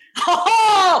Bartcast.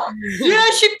 Oh, yeah,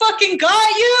 she fucking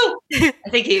got you. I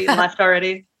think he left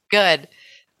already. Good.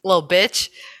 Little bitch.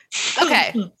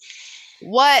 Okay.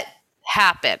 What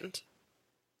happened?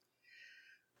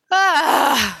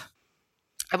 I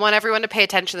want everyone to pay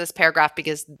attention to this paragraph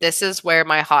because this is where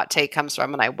my hot take comes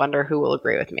from, and I wonder who will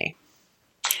agree with me.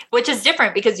 Which is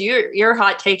different because your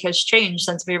hot take has changed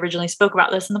since we originally spoke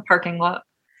about this in the parking lot.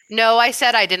 No, I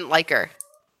said I didn't like her.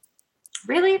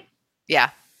 Really?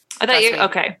 Yeah, I thought Trust you. me.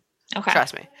 Okay.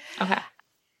 trust me. Okay.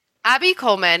 Abby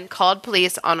Coleman called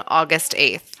police on August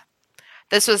 8th.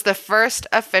 This was the first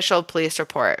official police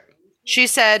report. She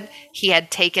said he had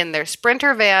taken their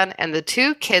Sprinter van and the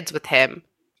 2 kids with him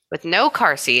with no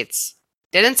car seats,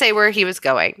 didn't say where he was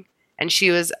going, and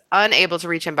she was unable to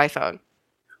reach him by phone.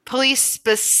 Police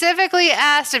specifically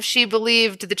asked if she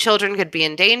believed the children could be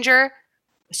in danger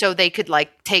so they could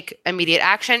like take immediate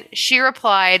action. She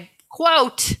replied,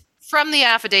 quote, from the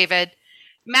affidavit,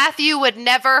 Matthew would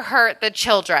never hurt the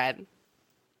children.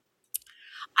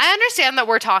 I understand that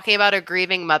we're talking about a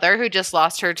grieving mother who just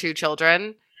lost her 2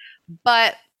 children,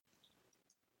 but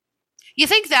you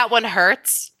think that one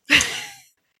hurts?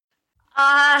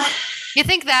 You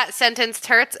think that sentence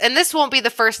hurts? And this won't be the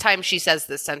first time she says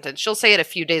this sentence. She'll say it a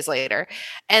few days later.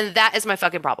 And that is my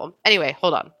fucking problem. Anyway,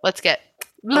 hold on. Let's go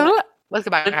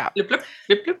back out. Blip, blip,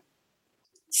 blip, blip.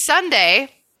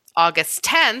 Sunday, August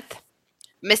 10th,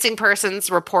 missing persons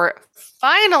report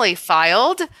finally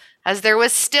filed as there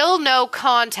was still no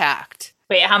contact.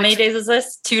 Wait, how many days is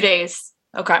this? 2 days.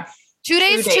 Okay. 2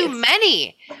 days, 2 days. too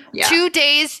many. Yeah. 2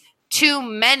 days too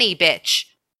many, bitch.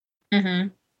 Mm-hmm.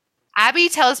 Abby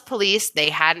tells police they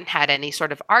hadn't had any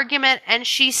sort of argument, and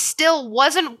she still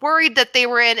wasn't worried that they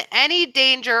were in any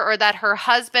danger or that her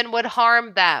husband would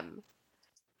harm them.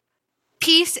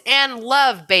 Peace and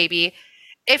love, baby.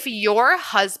 If your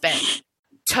husband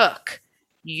took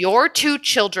your 2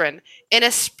 children in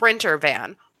a Sprinter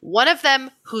van, one of them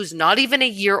who's not even a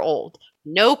year old,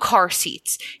 no car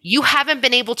seats, you haven't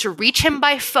been able to reach him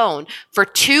by phone for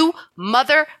 2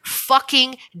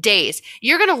 motherfucking days.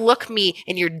 You're going to look me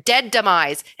in your dead dumb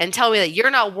eyes and tell me that you're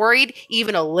not worried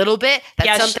even a little bit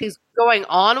that something's going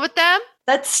on with them?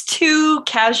 That's too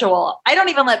casual. I don't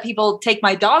even let people take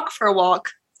my dog for a walk.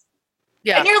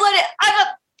 Yeah. And you're letting,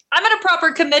 I'm in a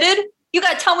proper committed. You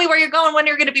got to tell me where you're going, when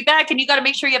you're going to be back, and you got to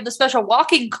make sure you have the special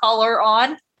walking collar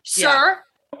on, sir.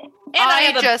 And I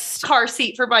have a car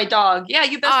seat for my dog. Yeah,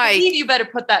 you best believe you better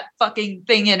put that fucking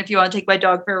thing in if you want to take my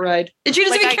dog for a ride. And she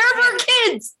doesn't even care for her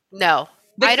kids. No,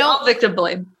 I don't. I'll victim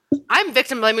blame. I'm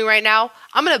victim blaming right now.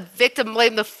 I'm going to victim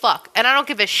blame the fuck. And I don't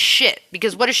give a shit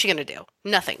because what is she going to do?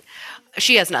 Nothing.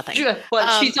 She has nothing.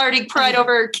 She's already cried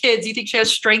over her kids. You think she has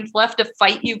strength left to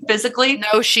fight you physically?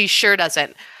 No, she sure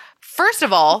doesn't. First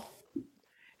of all,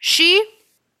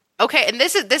 okay, and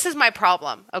this is my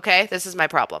problem, okay? This is my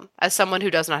problem as someone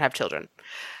who does not have children.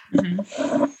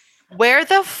 Mm-hmm. Where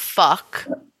the fuck?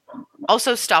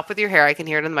 Also, stop with your hair. I can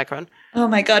hear it in the microphone. Oh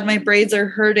my God, my braids are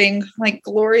hurting. My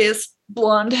glorious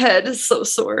blonde head is so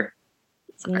sore.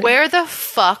 Sorry. Where the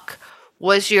fuck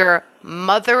was your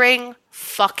mothering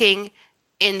fucking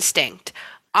instinct?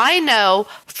 I know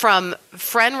from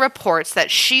friend reports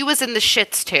that she was in the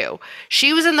shits too.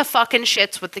 She was in the fucking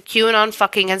shits with the QAnon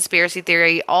fucking conspiracy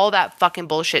theory, all that fucking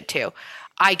bullshit too.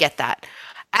 I get that.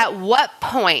 At what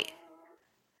point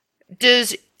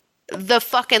does the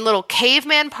fucking little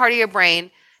caveman part of your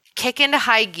brain kick into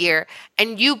high gear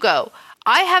and you go,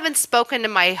 I haven't spoken to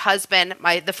my husband,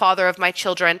 the father of my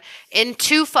children, in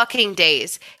 2 fucking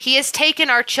days. He has taken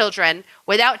our children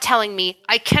without telling me.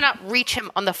 I cannot reach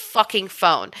him on the fucking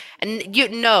phone. And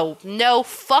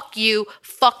fuck you.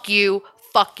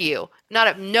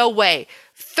 No way.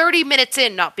 30 minutes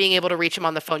in not being able to reach him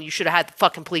on the phone, you should have had the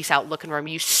fucking police out looking for him,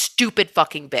 you stupid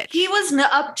fucking bitch. He was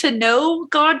up to no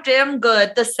goddamn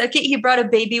good the second he brought a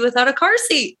baby without a car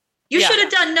seat. You should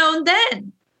have done known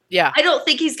then. Yeah. I don't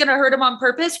think he's going to hurt him on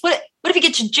purpose. What What if he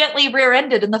gets gently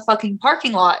rear-ended in the fucking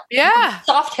parking lot? Yeah.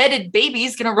 Soft-headed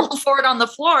baby's gonna roll forward on the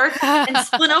floor and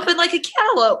split open like a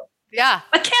cantaloupe. Yeah.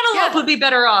 A cantaloupe would be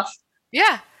better off.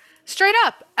 Yeah. Straight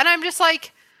up. And I'm just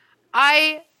like,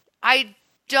 I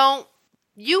don't,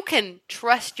 you can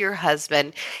trust your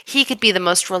husband. He could be the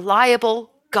most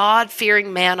reliable,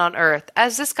 God-fearing man on earth,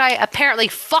 as this guy apparently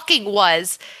fucking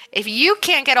was. If you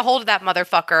can't get a hold of that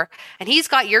motherfucker and he's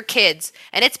got your kids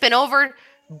and it's been over,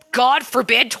 God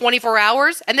forbid, 24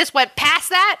 hours and this went past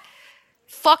that,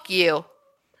 fuck you.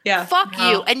 Yeah. Fuck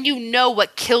you. And you know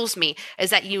what kills me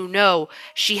is that you know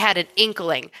she had an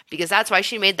inkling, because that's why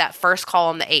she made that first call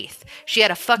on the 8th. She had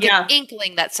a fucking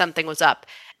inkling that something was up.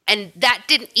 And that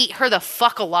didn't eat her the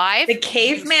fuck alive. The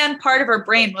caveman part of her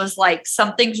brain was like,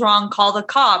 something's wrong, call the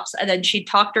cops. And then she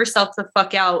talked herself the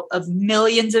fuck out of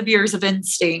millions of years of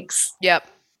instincts. Yep.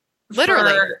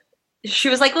 Literally. She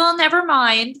was like, well, never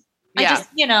mind. I just,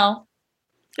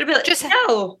 it'd be like, just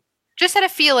had a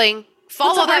feeling.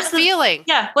 Follow that feeling.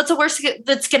 What's the worst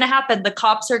that's going to happen? The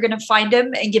cops are going to find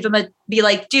him and give him be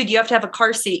like, dude, you have to have a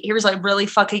car seat. Here's a really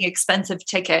fucking expensive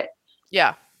ticket.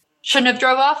 Yeah. Shouldn't have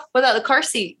drove off without the car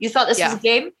seat. You thought this was a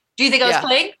game? Do you think I was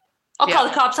playing? I'll call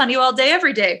the cops on you all day,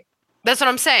 every day. That's what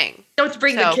I'm saying. Don't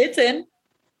bring the kids in.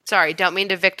 Sorry, don't mean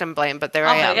to victim blame, but there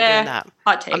I am doing that.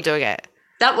 Hot take. I'm doing it.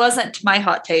 That wasn't my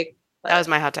hot take. That was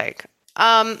my hot take.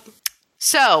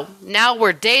 So now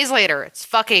we're days later. It's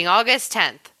fucking August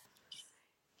 10th.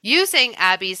 Using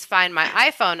Abby's Find My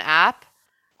iPhone app,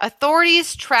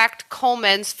 authorities tracked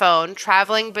Coleman's phone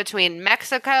traveling between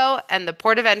Mexico and the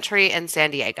port of entry in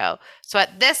San Diego. So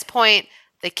at this point,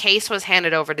 the case was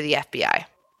handed over to the FBI.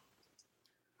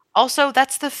 Also,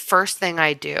 that's the first thing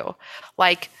I do.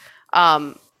 Like,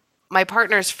 my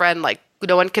partner's friend, like,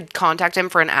 no one could contact him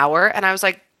for an hour. And I was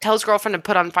like, tell his girlfriend to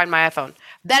put on Find My iPhone.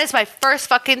 That is my first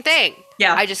fucking thing.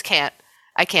 Yeah. I just can't.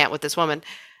 I can't with this woman.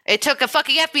 It took a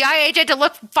fucking FBI agent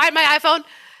to find my iPhone.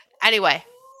 Anyway,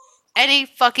 any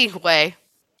fucking way.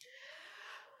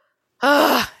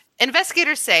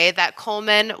 Investigators say that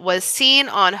Coleman was seen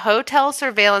on hotel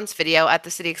surveillance video at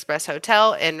the City Express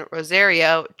Hotel in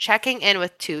Rosario, checking in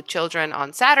with 2 children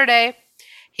on Saturday.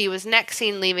 He was next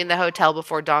seen leaving the hotel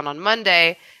before dawn on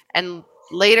Monday and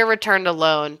later returned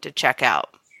alone to check out.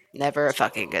 Never a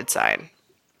fucking good sign.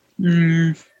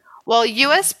 While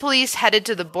U.S. police headed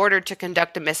to the border to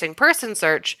conduct a missing person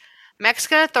search,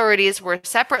 Mexican authorities were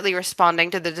separately responding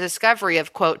to the discovery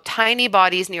of, quote, tiny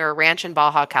bodies near a ranch in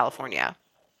Baja, California.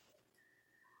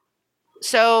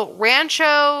 So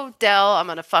Rancho del, I'm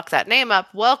going to fuck that name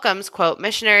up, welcomes, quote,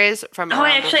 missionaries from around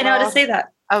I actually know how to say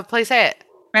that. Oh, please say it.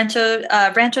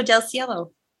 Rancho del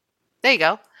Cielo. There you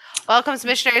go. Welcomes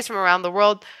missionaries from around the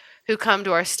world who come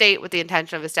to our state with the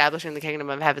intention of establishing the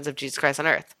kingdom of heavens of Jesus Christ on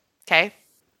earth. Okay?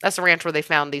 That's the ranch where they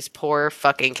found these poor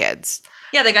fucking kids.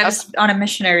 Yeah, the guy was on a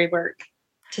missionary work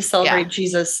to celebrate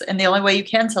Jesus. And the only way you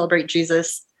can celebrate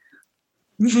Jesus,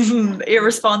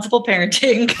 irresponsible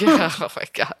parenting. Oh my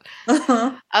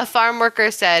God. A farm worker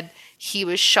said he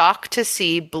was shocked to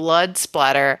see blood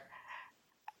splatter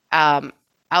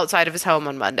outside of his home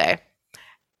on Monday.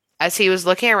 As he was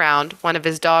looking around, one of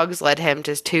his dogs led him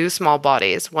to 2 small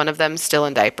bodies, one of them still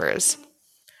in diapers.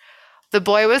 The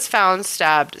boy was found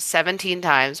stabbed 17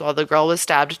 times, while the girl was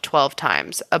stabbed 12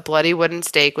 times. A bloody wooden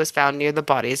stake was found near the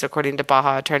bodies, according to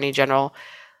Baja Attorney General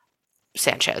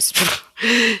Sanchez.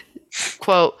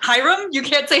 Quote, Hiram? You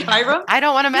can't say Hiram? I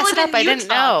don't want to mess it up. I didn't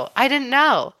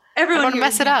know. Everyone want to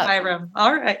mess it up. Hiram.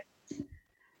 All right.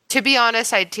 To be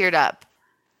honest, I teared up.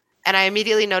 And I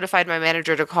immediately notified my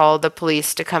manager to call the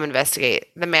police to come investigate.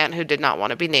 The man, who did not want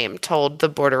to be named, told the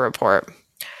Border Report.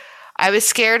 I was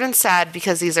scared and sad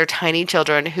because these are tiny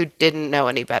children who didn't know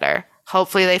any better.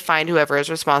 Hopefully they find whoever is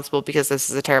responsible, because this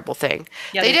is a terrible thing.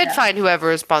 Yeah, they did find whoever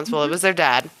was responsible. Mm-hmm. It was their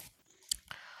dad.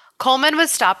 Coleman was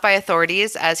stopped by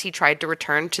authorities as he tried to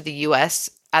return to the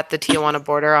U.S. at the Tijuana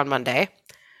border on Monday.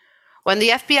 When the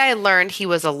FBI learned he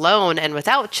was alone and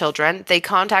without children, they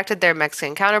contacted their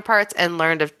Mexican counterparts and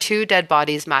learned of 2 dead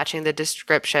bodies matching the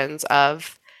descriptions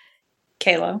of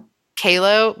Kalo.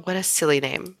 What a silly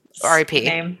name. R.I.P.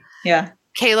 Name. Yeah.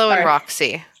 Kalo and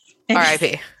Roxy.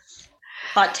 R.I.P.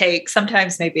 Hot take.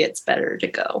 Sometimes maybe it's better to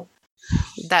go.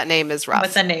 That name is rough.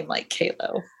 With a name like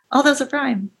Kalo. Oh, those are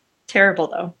prime. Terrible,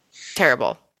 though.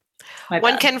 Terrible.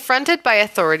 When confronted by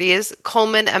authorities,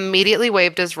 Coleman immediately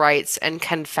waived his rights and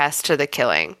confessed to the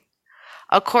killing.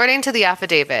 According to the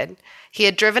affidavit, he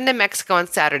had driven to Mexico on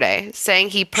Saturday, saying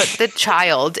he put the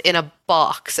child in a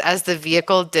box as the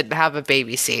vehicle didn't have a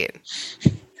baby seat.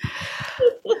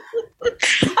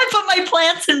 I put my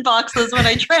plants in boxes when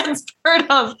I transferred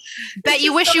them. Bet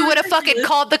you wish you would have fucking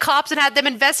called the cops and had them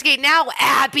investigate now,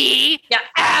 Abby. Yeah,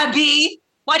 Abby.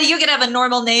 Why do you get to have a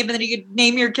normal name and then you could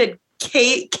name your kid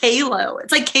Kalo?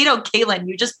 It's like Kato Kalin.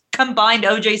 You just combined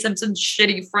OJ Simpson's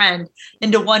shitty friend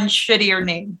into one shittier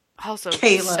name. Also,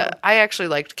 Kalo. I actually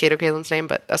liked Kato Kalin's name,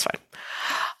 but that's fine.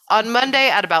 On Monday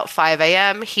at about 5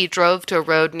 a.m., he drove to a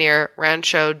road near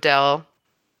Rancho del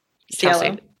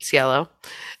Cielo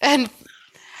and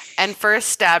first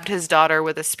stabbed his daughter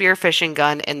with a spearfishing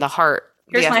gun in the heart.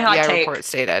 Here's the my hot FBI take. report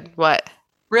stated. What?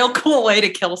 Real cool way to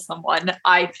kill someone,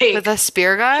 I think. With a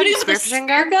spear gun? Shooting with a Spearfishing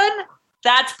spear gun?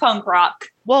 That's punk rock.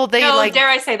 Well, they dare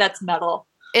I say that's metal.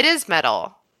 It is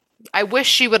metal. I wish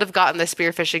she would have gotten the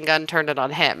spearfishing gun, turned it on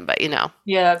him, but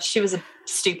Yeah, she was a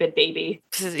stupid baby.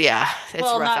 Yeah, it's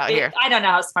rough out here. I don't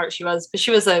know how smart she was, but she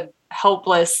was a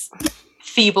helpless,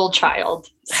 feeble child.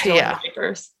 Yeah.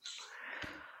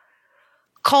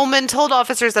 Coleman told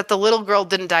officers that the little girl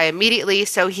didn't die immediately,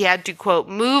 so he had to, quote,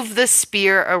 move the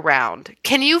spear around.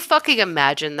 Can you fucking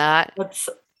imagine that? That's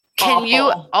Can awful.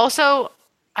 you also,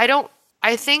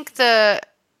 the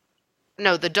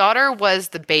daughter was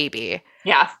the baby.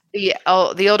 Yeah. The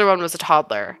older one was a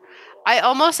toddler. I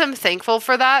almost am thankful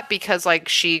for that because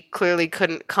she clearly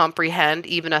couldn't comprehend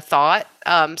even a thought.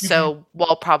 So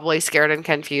while probably scared and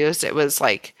confused, it was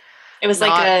like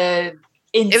a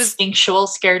instinctual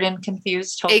scared and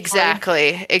confused.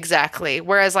 Hopefully. Exactly.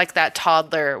 Whereas that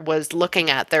toddler was looking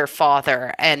at their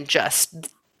father and just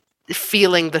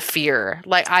feeling the fear.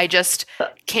 I just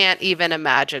can't even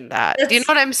imagine that. Do you know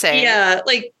what I'm saying? Yeah.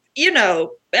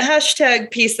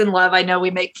 Hashtag peace and love. I know we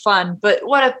make fun, but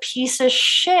what a piece of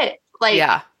shit.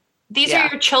 These are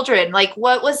your children.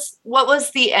 What was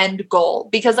the end goal?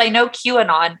 Because I know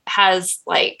QAnon has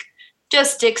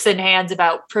just dicks in hands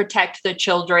about protect the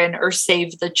children or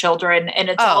save the children. And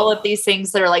it's all of these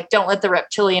things that are don't let the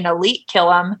reptilian elite kill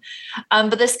them.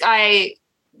 But this guy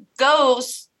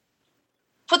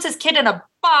puts his kid in a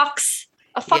box,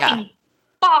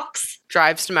 box.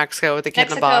 Drives to Mexico with the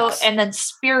kid in a box. And then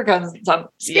spear guns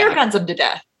him to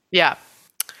death. Yeah.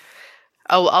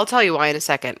 Oh, I'll tell you why in a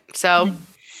second. So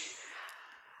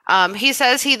he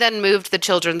says he then moved the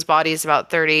children's bodies about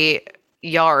 30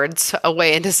 yards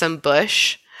away into some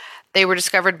bush. They were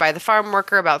discovered by the farm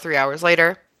worker about 3 hours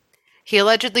later. He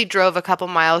allegedly drove a couple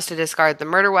miles to discard the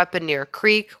murder weapon near a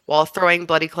creek while throwing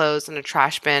bloody clothes in a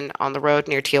trash bin on the road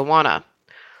near Tijuana.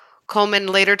 Coleman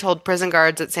later told prison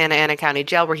guards at Santa Ana County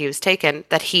Jail where he was taken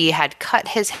that he had cut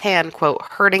his hand, quote,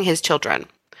 hurting his children.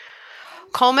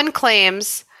 Coleman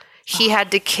claims he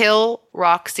had to kill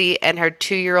Roxy and her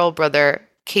 2-year-old brother,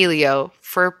 Kaleo,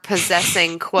 for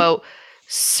possessing, quote,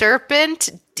 serpent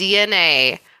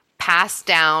DNA passed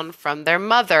down from their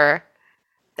mother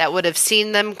that would have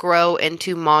seen them grow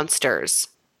into monsters.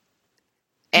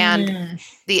 And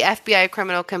the FBI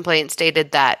criminal complaint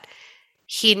stated that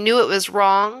he knew it was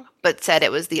wrong, but said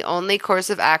it was the only course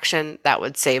of action that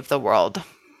would save the world.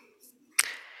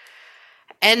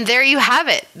 And there you have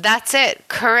it. That's it.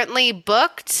 Currently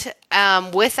booked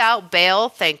without bail,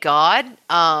 thank God,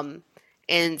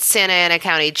 in Santa Ana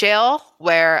County Jail,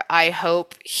 where I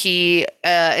hope he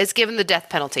is given the death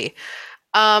penalty.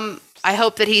 I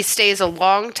hope that he stays a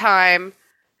long time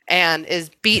and is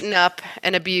beaten up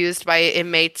and abused by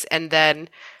inmates and then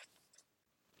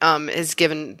is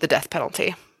given the death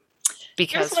penalty.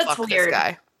 Because fuck this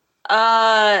guy.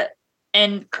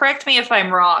 And correct me if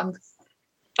I'm wrong,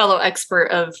 fellow expert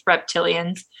of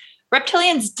reptilians.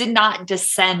 Reptilians did not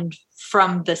descend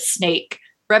from the snake.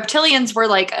 Reptilians were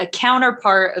a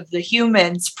counterpart of the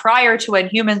humans prior to when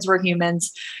humans were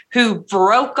humans who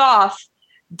broke off,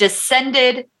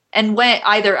 descended, and went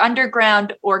either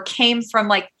underground or came from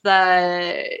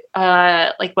the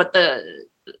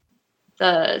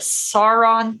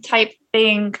Sauron type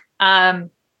thing.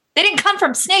 They didn't come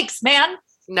from snakes, man.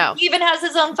 No. He even has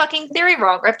his own fucking theory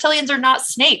wrong. Reptilians are not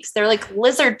snakes. They're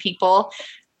lizard people.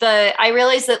 I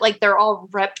realize that they're all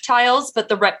reptiles, but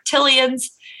the reptilians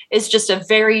is just a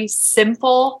very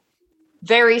simple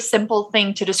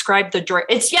thing to describe the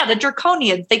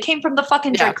Draconians. They came from the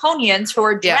fucking Draconians who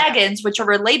are dragons, which are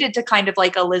related to kind of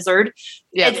like a lizard.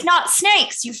 Yeah. It's not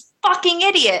snakes, you fucking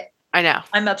idiot. I know.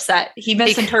 I'm upset. He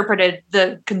misinterpreted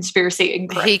the conspiracy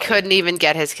incorrectly. He couldn't even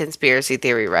get his conspiracy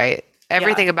theory right.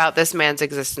 Everything about this man's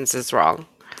existence is wrong.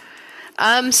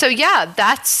 So yeah,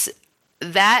 that's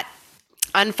that.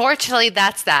 Unfortunately,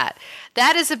 that's that.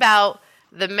 That is about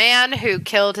the man who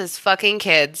killed his fucking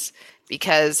kids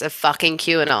because of fucking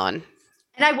QAnon.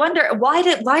 And I wonder why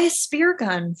a spear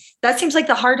gun? That seems like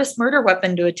the hardest murder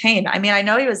weapon to attain. I mean, I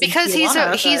know he was because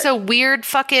he's a weird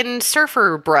fucking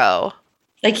surfer bro.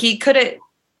 Like he couldn't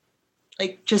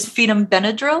like just feed him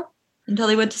Benadryl until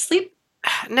he went to sleep.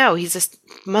 No, he's this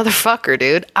motherfucker,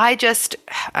 dude. I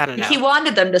don't know. He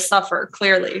wanted them to suffer,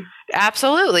 clearly.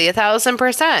 Absolutely,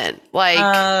 1,000%.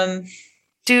 Like,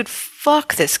 dude,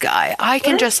 fuck this guy. I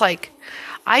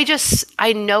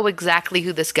know exactly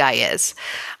who this guy is.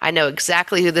 I know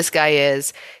exactly who this guy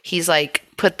is. He's like,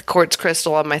 put the quartz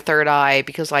crystal on my third eye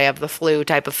because I have the flu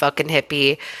type of fucking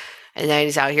hippie. And then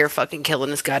he's out here fucking killing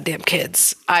his goddamn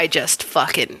kids. I just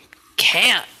fucking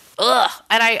can't. Ugh.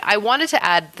 And I wanted to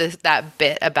add that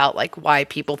bit about like why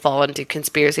people fall into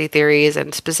conspiracy theories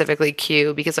and specifically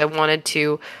Q, because I wanted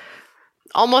to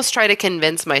almost try to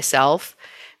convince myself,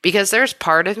 because there's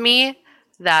part of me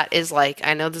that is like,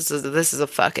 I know this is a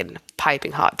fucking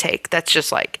piping hot take. That's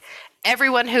just like,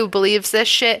 everyone who believes this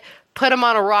shit, put them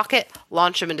on a rocket,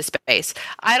 launch them into space.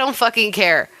 I don't fucking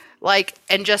care. Like,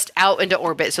 and just out into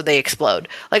orbit so they explode.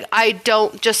 Like, I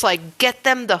don't just like get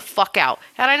them the fuck out.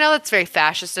 And I know that's very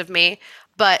fascist of me,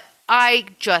 but I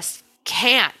just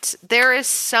can't. There is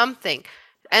something.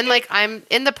 And like, I'm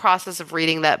in the process of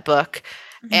reading that book.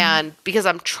 Mm-hmm. And because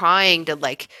I'm trying to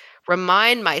like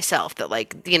remind myself that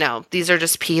like, you know, these are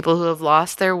just people who have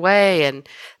lost their way and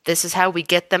this is how we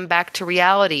get them back to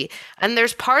reality. And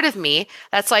there's part of me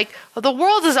that's like, well, the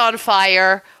world is on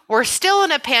fire. We're still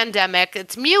in a pandemic.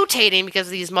 It's mutating because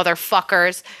of these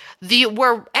motherfuckers.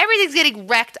 Where everything's getting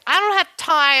wrecked. I don't have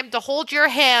time to hold your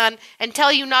hand and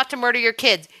tell you not to murder your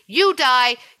kids. You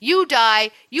die, you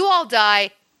all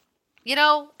die. You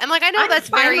know? And like, I know that's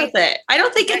fine very with it. I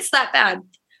don't think it's that bad.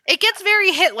 It gets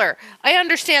very Hitler. I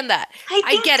understand that.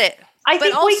 I get it. I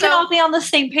think we can all be on the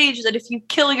same page that if you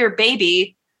kill your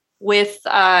baby with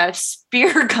a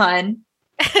spear gun,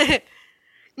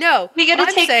 no, we got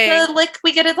to take the lick.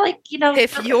 We got to like, you know,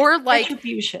 if you're like,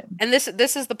 retribution. And this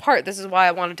is the part. This is why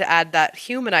I wanted to add that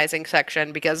humanizing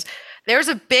section, because there's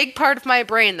a big part of my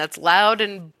brain that's loud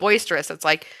and boisterous. It's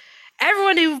like,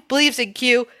 everyone who believes in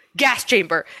Q, gas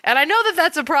chamber. And I know that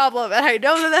that's a problem, and I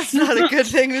know that that's not a good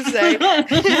thing to say,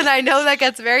 and I know that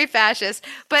gets very fascist,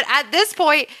 but at this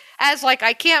point, as like,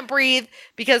 I can't breathe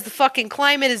because the fucking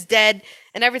climate is dead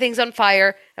and everything's on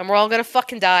fire and we're all gonna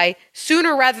fucking die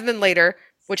sooner rather than later,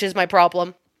 which is my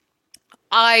problem.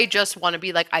 I just want to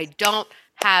be like, I don't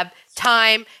have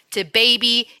time to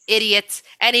baby idiots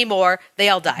anymore. They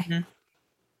all die. Mm-hmm.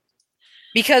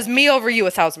 Because me over you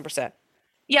 1,000%.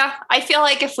 Yeah, I feel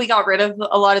like if we got rid of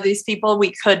a lot of these people,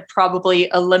 we could probably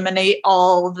eliminate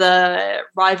all the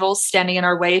rivals standing in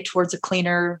our way towards a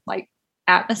cleaner like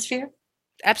atmosphere.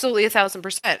 Absolutely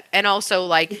 1,000%. And also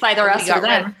like, it's either us or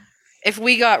them. If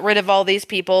we got rid of all these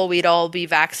people, we'd all be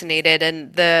vaccinated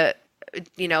and the,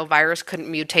 you know, virus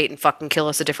couldn't mutate and fucking kill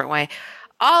us a different way.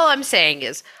 All I'm saying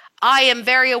is, I am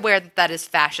very aware that that is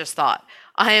fascist thought.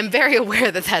 I am very aware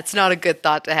that that's not a good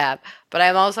thought to have, but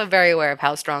I'm also very aware of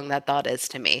how strong that thought is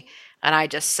to me. And I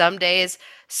just, some days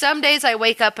I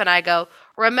wake up and I go,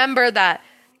 remember that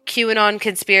QAnon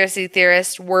conspiracy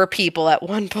theorists were people at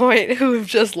one point who have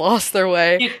just lost their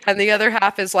way. And the other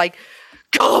half is like,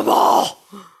 kill them all.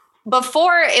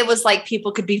 Before it was like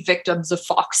people could be victims of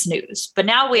Fox News, but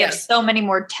now we have so many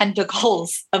more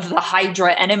tentacles of the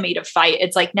Hydra enemy to fight.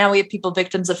 It's like now we have people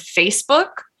victims of Facebook.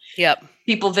 Yep.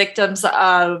 People victims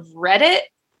of Reddit.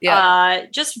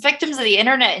 Yep. Just victims of the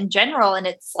internet in general. And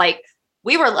it's like,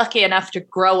 we were lucky enough to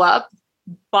grow up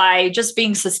by just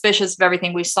being suspicious of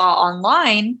everything we saw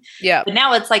online. Yeah. But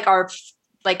now it's like our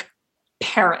like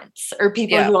parents or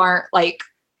people who aren't like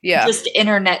just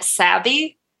internet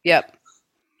savvy. Yep.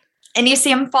 And you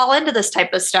see them fall into this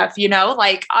type of stuff, you know,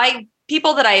 like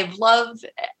people that I've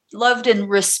loved and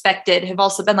respected have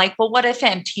also been like, well, what if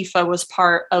Antifa was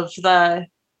part of the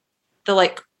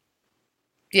like,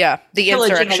 the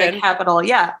insurrection of the Capitol.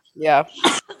 Yeah.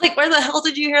 Like, where the hell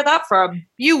did you hear that from?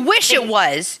 You wish it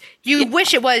was. You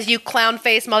wish it was, you clown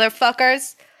face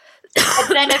motherfuckers. But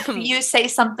then if you say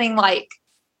something like,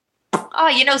 oh,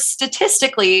 you know,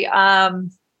 statistically,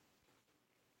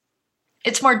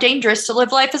 it's more dangerous to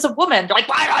live life as a woman. Like,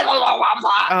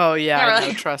 oh yeah,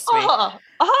 like, trust me.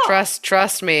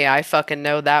 Trust me. I fucking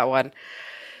know that one.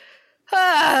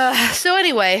 So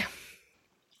anyway,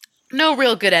 no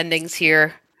real good endings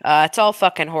here. It's all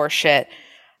fucking horseshit.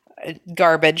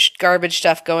 Garbage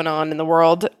stuff going on in the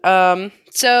world.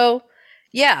 So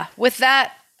yeah, with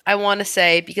that, I want to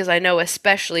say, because I know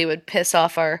especially would piss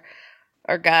off our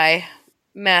guy,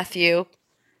 Matthew,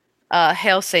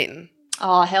 hail Satan.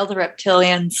 Oh, hail the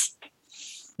reptilians.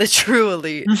 The true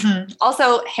elite. Mhm.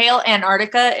 Also, hail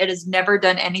Antarctica. It has never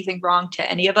done anything wrong to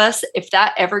any of us. If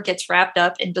that ever gets wrapped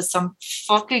up into some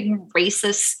fucking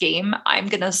racist scheme, I'm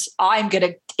gonna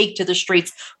take to the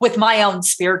streets with my own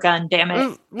spear gun. Damn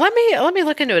it! Let me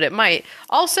look into it. It might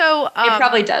also. It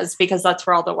probably does, because that's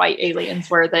where all the white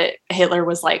aliens were. That Hitler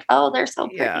was like, "Oh, they're so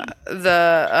pretty." Yeah.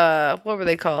 The what were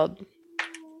they called?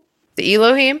 The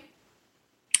Elohim.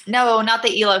 No, not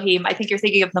the Elohim. I think you're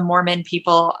thinking of the Mormon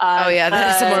people. Oh yeah,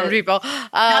 that is the Mormon people.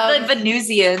 Not the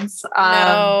Venusians.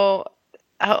 No.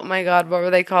 Oh my God, what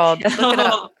were they called? Look it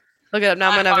up. Look it up.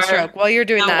 Now I'm gonna have a stroke while you're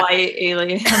doing that. White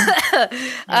alien.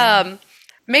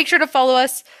 Make sure to follow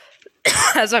us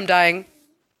as I'm dying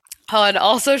on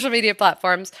all social media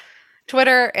platforms: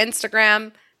 Twitter,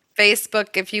 Instagram,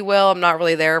 Facebook, if you will. I'm not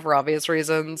really there for obvious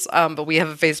reasons, but we have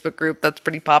a Facebook group that's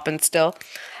pretty poppin' still.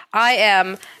 I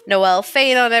am Noelle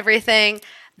Fane on everything.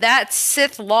 That's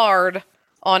Sith Lard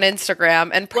on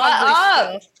Instagram, and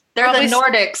probably they're the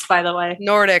Nordics, by the way.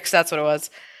 Nordics, that's what it was.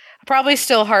 Probably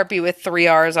still Harpy with 3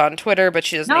 R's on Twitter, but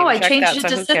she doesn't. No, even I check changed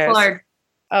that, it to Sith Lard.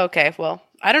 Okay, well,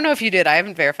 I don't know if you did. I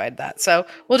haven't verified that, so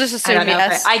we'll just assume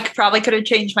yes. I probably could have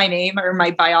changed my name or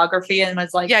my biography and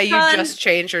was like, yeah, you just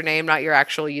changed your name, not your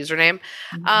actual username.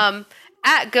 Mm-hmm.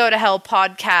 At Go to Hell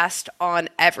Podcast on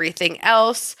everything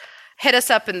else. Hit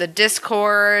us up in the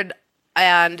Discord,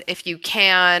 and if you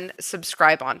can,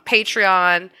 subscribe on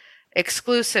Patreon.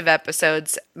 Exclusive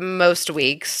episodes most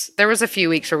weeks. There was a few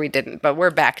weeks where we didn't, but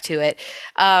we're back to it.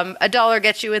 $1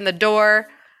 gets you in the door.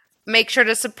 Make sure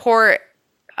to support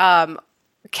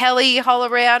Kelly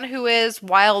Holloran, who is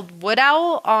Wild Wood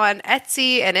Owl on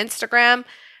Etsy and Instagram.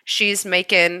 She's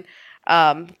making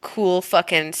cool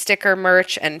fucking sticker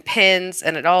merch and pins,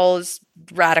 and it all is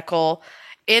radical.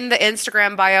 In the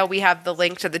Instagram bio, we have the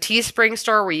link to the Teespring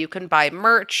store where you can buy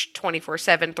merch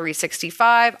 24/7,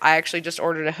 365. I actually just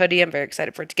ordered a hoodie. I'm very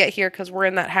excited for it to get here because we're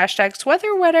in that hashtag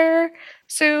sweater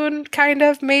soon, kind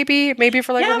of, maybe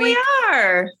for like a week. Yeah, we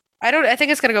are. I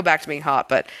think it's going to go back to being hot,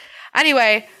 but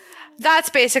anyway,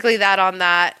 that's basically that on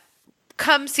that.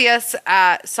 Come see us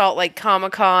at Salt Lake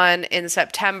Comic-Con in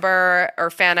September, or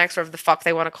FanX, or whatever the fuck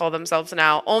they want to call themselves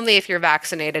now. Only if you're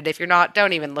vaccinated. If you're not,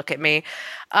 don't even look at me.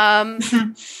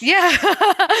 Yeah.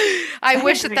 I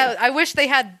wish they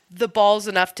had the balls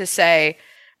enough to say,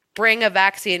 bring a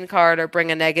vaccine card or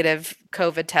bring a negative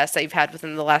COVID test that you've had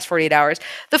within the last 48 hours.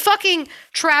 The fucking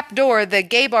Trapdoor, the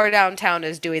gay bar downtown,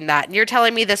 is doing that. And you're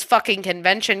telling me this fucking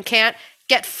convention can't?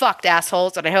 Get fucked,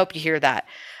 assholes, and I hope you hear that.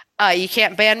 You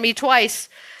can't ban me twice.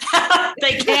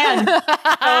 They can.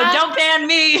 Oh, don't ban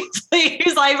me,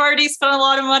 please. I've already spent a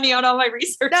lot of money on all my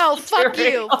research. No, fuck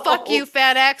you. Fuck you,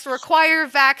 FanX. Require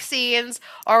vaccines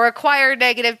or require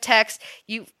negative tests.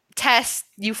 You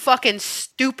fucking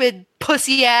stupid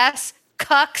pussy ass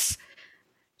cucks.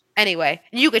 Anyway,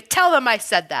 you could tell them I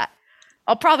said that.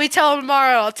 I'll probably tell them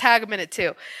tomorrow. I'll tag them in it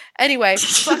too. Anyway,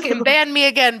 fucking ban me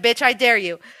again, bitch. I dare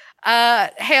you.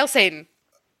 Hail Satan.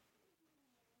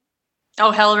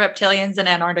 Oh, hell, reptilians in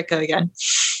Antarctica again.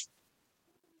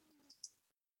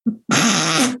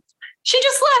 She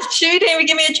just left. She didn't even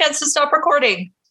give me a chance to stop recording.